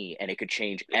my knee and it could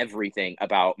change everything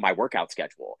about my workout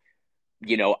schedule.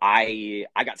 I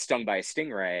got stung by a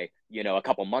stingray, a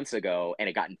couple months ago, and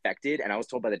it got infected. And I was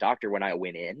told by the doctor when I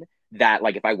went in that,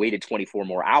 like, if I waited 24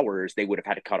 more hours, they would have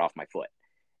had to cut off my foot.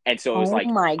 And so it was Oh like,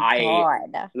 my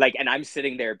God. and I'm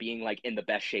sitting there being like in the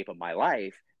best shape of my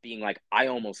life, being like, I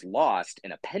almost lost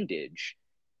an appendage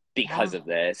because Yeah. of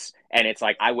this. And it's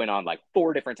like, I went on like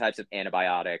 4 different types of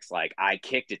antibiotics. Like, I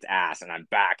kicked its ass and I'm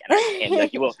back. And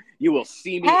like, you will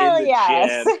see me in Hell the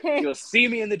yes. gym. You'll see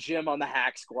me in the gym on the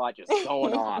hack squat, just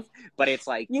going off. But it's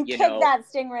like, You kick that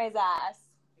stingray's ass.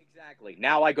 exactly.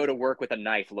 Now I go to work with a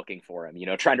knife looking for him,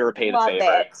 trying to repay the Love favor.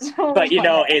 it. But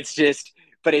Love it.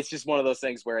 it's just one of those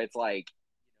things where it's like,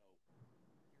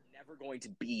 you're never going to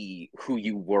be who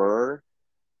you were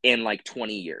in like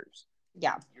 20 years.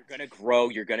 Yeah. You're going to grow,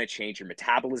 you're going to change, your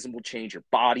metabolism will change, your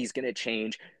body's going to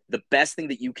change. The best thing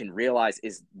that you can realize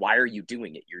is, why are you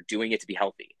doing it? You're doing it to be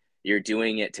healthy. You're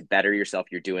doing it to better yourself.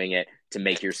 You're doing it to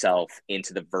make yourself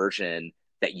into the version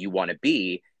that you want to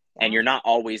be. And Yeah. you're not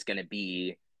always going to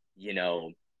be,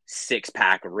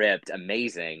 6-pack ripped,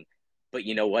 amazing. But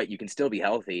you know what? You can still be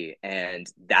healthy. And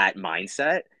that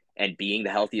mindset and being the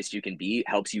healthiest you can be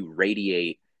helps you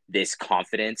radiate this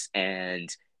confidence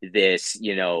and this,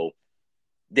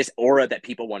 this aura that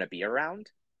people want to be around.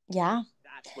 Yeah.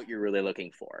 That's what you're really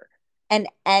looking for. And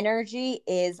energy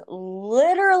is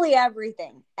literally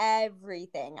everything.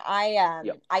 Everything.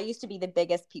 Yep. I used to be the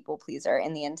biggest people pleaser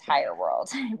in the entire world.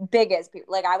 Biggest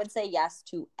people. Like, I would say yes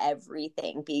to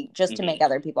everything, just to make Mm-hmm.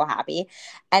 other people happy.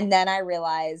 And then I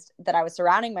realized that I was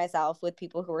surrounding myself with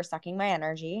people who were sucking my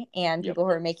energy and Yep. people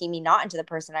who were making me not into the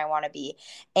person I want to be.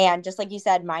 And just like you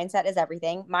said, mindset is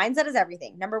everything. Mindset is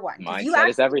everything. Number one, because you Mindset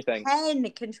is actually everything.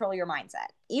 can control your mindset,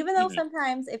 even though Mm-hmm.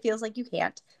 sometimes it feels like you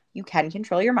can't. You can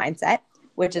control your mindset,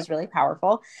 which Yep. is really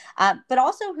powerful, but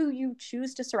also who you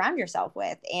choose to surround yourself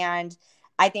with. And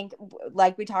I think,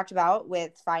 like we talked about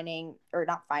with finding, or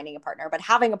not finding a partner, but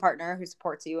having a partner who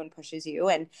supports you and pushes you,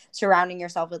 and surrounding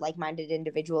yourself with like-minded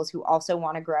individuals who also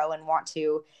want to grow and want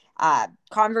to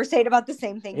conversate about the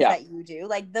same things Yeah. that you do.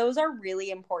 Like, those are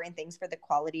really important things for the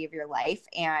quality of your life.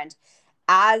 And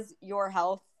as your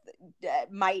health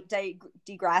might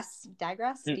digress,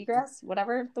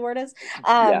 whatever the word is.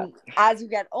 Yeah. As you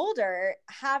get older,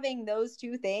 having those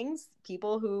two things,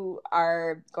 people who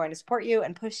are going to support you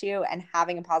and push you and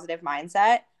having a positive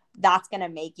mindset, that's going to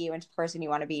make you into the person you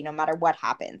want to be no matter what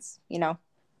happens, No,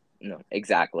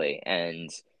 exactly. And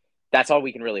that's all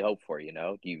we can really hope for, you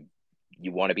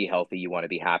want to be healthy, you want to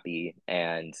be happy,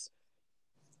 and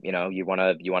you want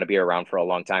to be around for a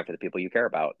long time for the people you care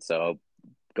about. So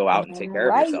go out and take care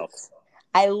of Right. yourself.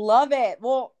 I love it.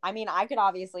 Well, I mean, I could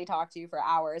obviously talk to you for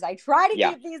hours. I try to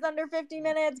Yeah. keep these under 50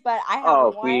 minutes, but I have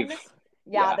Oh, one.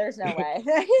 Yeah, yeah. there's no way.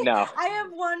 No. I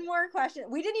have one more question.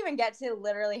 We didn't even get to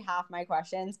literally half my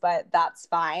questions, but that's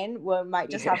fine. We might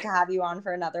just have to have you on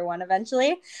for another one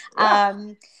eventually. Yeah.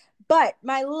 But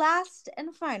my last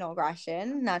and final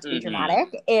question, not to be Mm-hmm.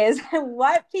 dramatic, is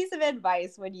what piece of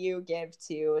advice would you give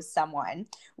to someone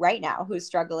right now who's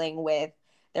struggling with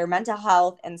their mental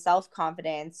health and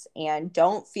self-confidence and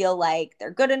don't feel like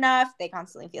they're good enough? They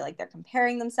constantly feel like they're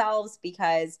comparing themselves.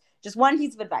 Because just one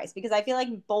piece of advice, because I feel like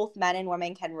both men and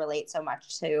women can relate so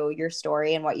much to your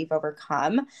story and what you've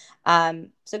overcome.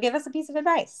 So give us a piece of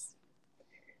advice.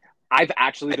 I've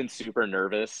actually been super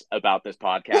nervous about this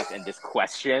podcast and this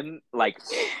question like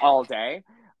all day.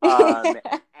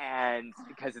 And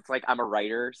because it's like, I'm a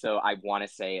writer, so I want to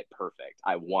say it perfect.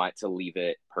 I want to leave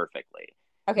it perfectly.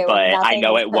 Okay, well, But I nothing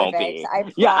know is it won't perfect. be. I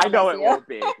Yeah, I promise know it you. won't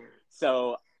be.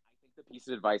 So I think the piece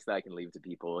of advice that I can leave to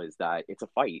people is that it's a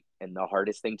fight, and the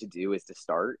hardest thing to do is to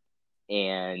start.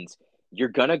 And you're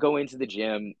gonna go into the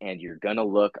gym and you're gonna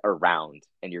look around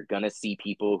and you're gonna see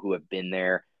people who have been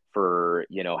there for,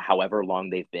 however long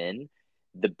they've been.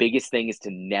 The biggest thing is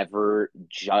to never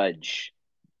judge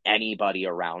anybody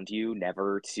around you,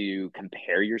 never to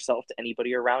compare yourself to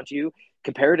anybody around you.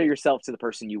 Compare to yourself to the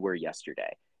person you were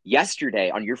yesterday. Yesterday,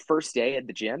 on your first day at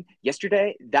the gym,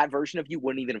 yesterday, that version of you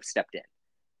wouldn't even have stepped in.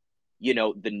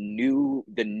 The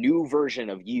new version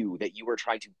of you that you were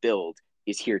trying to build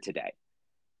is here today.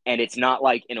 And it's not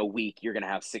like in a week you're going to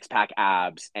have six-pack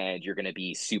abs and you're going to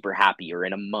be super happy, or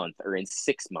in a month or in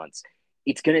 6 months.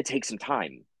 It's going to take some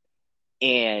time.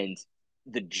 And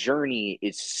the journey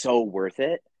is so worth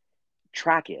it.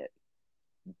 Track it.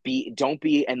 Don't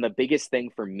be, and the biggest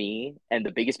thing for me, and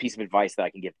the biggest piece of advice that I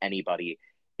can give anybody,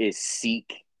 is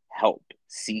seek help,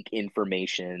 seek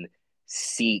information,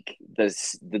 seek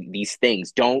these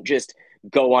things. Don't just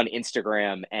go on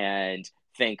Instagram and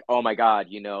think, oh my God,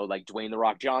 like Dwayne the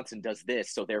Rock Johnson does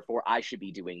this, so therefore I should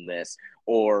be doing this.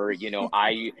 Or,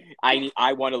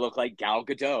 I want to look like Gal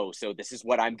Gadot, so this is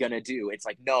what I'm gonna do. It's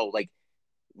like, no, like,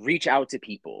 reach out to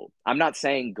people. I'm not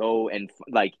saying go and,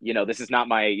 like, this is not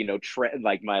my,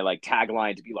 my like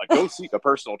tagline to be like, go seek a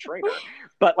personal trainer,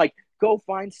 but like, go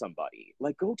find somebody,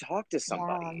 like, go talk to Yeah.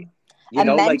 somebody, A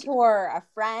like, mentor, a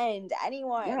friend,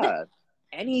 anyone. yeah,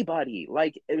 anybody.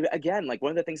 Like, again, like, one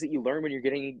of the things that you learn when you're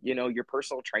getting, your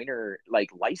personal trainer like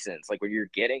license, like when you're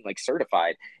getting like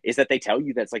certified, is that they tell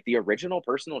you that's like the original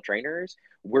personal trainers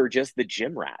were just the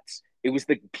gym rats. It was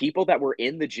the people that were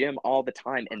in the gym all the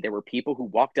time, and there were people who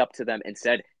walked up to them and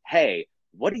said, hey,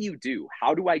 what do you do?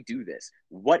 How do I do this?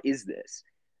 What is this?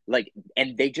 Like,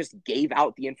 and they just gave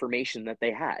out the information that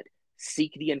they had.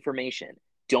 Seek the information.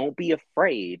 Don't be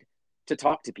afraid to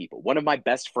talk to people. One of my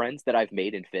best friends that I've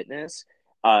made in fitness,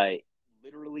 uh,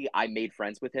 literally, I made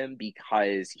friends with him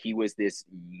because he was this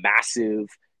massive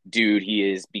dude.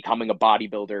 He is becoming a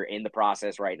bodybuilder in the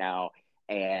process right now.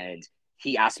 And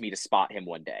he asked me to spot him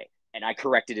one day. And I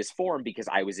corrected his form because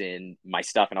I was in my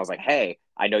stuff. And I was like, hey,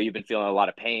 I know you've been feeling a lot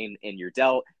of pain in your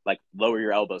delt. Like, lower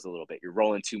your elbows a little bit. You're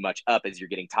rolling too much up as you're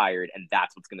getting tired. And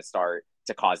that's what's going to start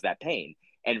to cause that pain.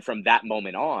 And from that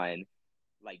moment on,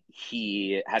 like,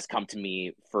 he has come to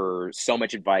me for so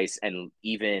much advice. And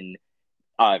even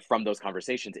from those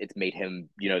conversations, it's made him,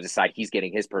 decide he's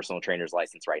getting his personal trainer's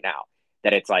license right now.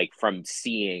 That it's like, from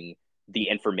seeing the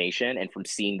information and from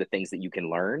seeing the things that you can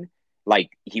learn,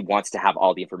 like, he wants to have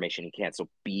all the information he can. So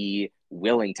be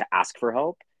willing to ask for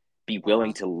help, be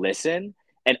willing to listen,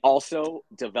 and also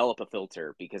develop a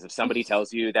filter. Because if somebody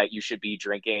tells you that you should be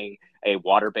drinking a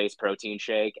water-based protein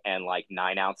shake and like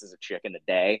 9 ounces of chicken a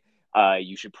day,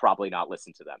 you should probably not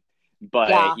listen to them. But,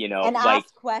 Yeah. And like,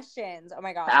 ask questions. Oh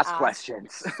my gosh. ask Ask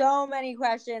questions. so many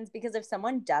questions, because if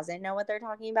someone doesn't know what they're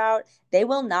talking about, they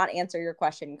will not answer your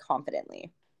question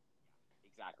confidently.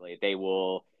 Exactly. They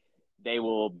will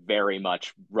very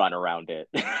much run around it.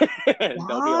 They'll be like,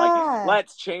 Yeah.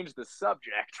 let's change the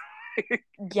subject.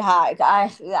 Yeah,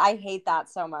 I hate that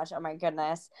so much. Oh my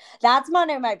goodness. That's one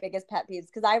of my biggest pet peeves,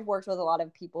 because I've worked with a lot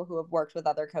of people who have worked with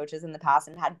other coaches in the past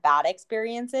and had bad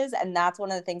experiences. And that's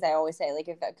one of the things I always say. Like,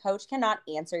 if a coach cannot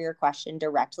answer your question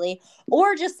directly,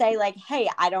 or just say, like, hey,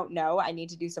 I don't know, I need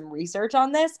to do some research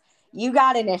on this, you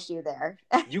got an issue there.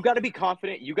 You got to be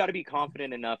confident. You got to be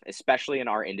confident enough, especially in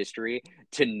our industry,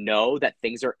 to know that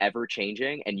things are ever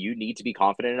changing. And you need to be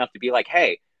confident enough to be like,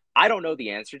 hey, I don't know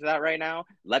the answer to that right now.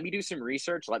 Let me do some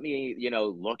research. Let me,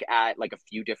 look at like a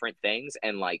few different things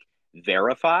and like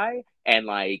verify and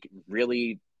like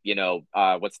really,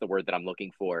 what's the word that I'm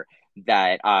looking for?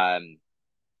 That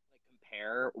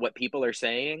compare what people are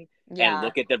saying and Yeah.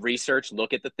 look at the research,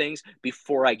 look at the things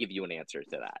before I give you an answer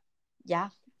to that. Yeah,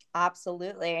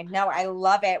 absolutely. No, I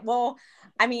love it. Well,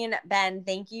 I mean, Ben,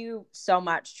 thank you so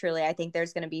much. Truly, I think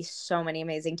there's going to be so many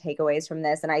amazing takeaways from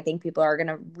this. And I think people are going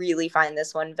to really find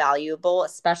this one valuable,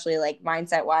 especially like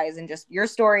mindset wise. And just your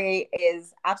story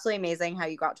is absolutely amazing, how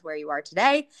you got to where you are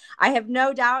today. I have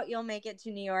no doubt you'll make it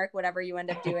to New York, whatever you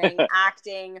end up doing,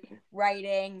 acting,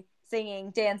 writing,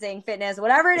 singing, dancing, fitness,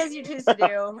 whatever it is you choose to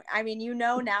do. I mean,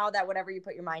 now that whatever you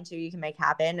put your mind to, you can make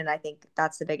happen. And I think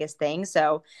that's the biggest thing.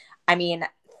 So, I mean,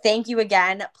 thank you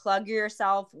again. Plug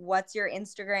yourself. What's your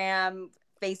Instagram,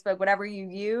 Facebook, whatever you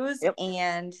use? Yep.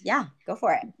 And yeah, go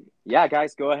for it. Yeah,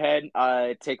 guys, go ahead.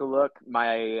 Take a look.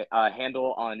 My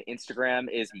handle on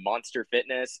Instagram is Monster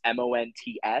Fitness,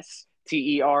 Montster.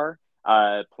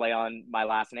 Play on my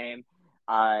last name.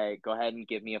 Go ahead and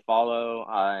give me a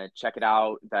follow. Check it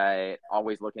out. That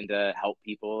always looking to help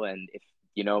people. And if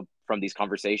from these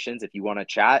conversations, if you want to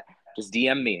chat, just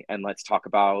DM me and let's talk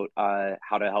about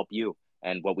how to help you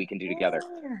and what we can do together.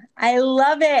 I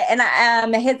love it.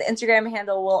 And his Instagram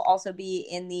handle will also be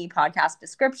in the podcast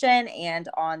description and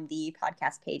on the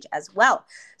podcast page as well.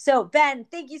 So, Ben,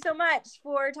 thank you so much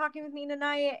for talking with me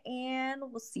tonight, and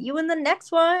we'll see you in the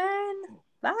next one.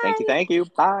 Bye. Thank you. Thank you.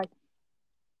 Bye.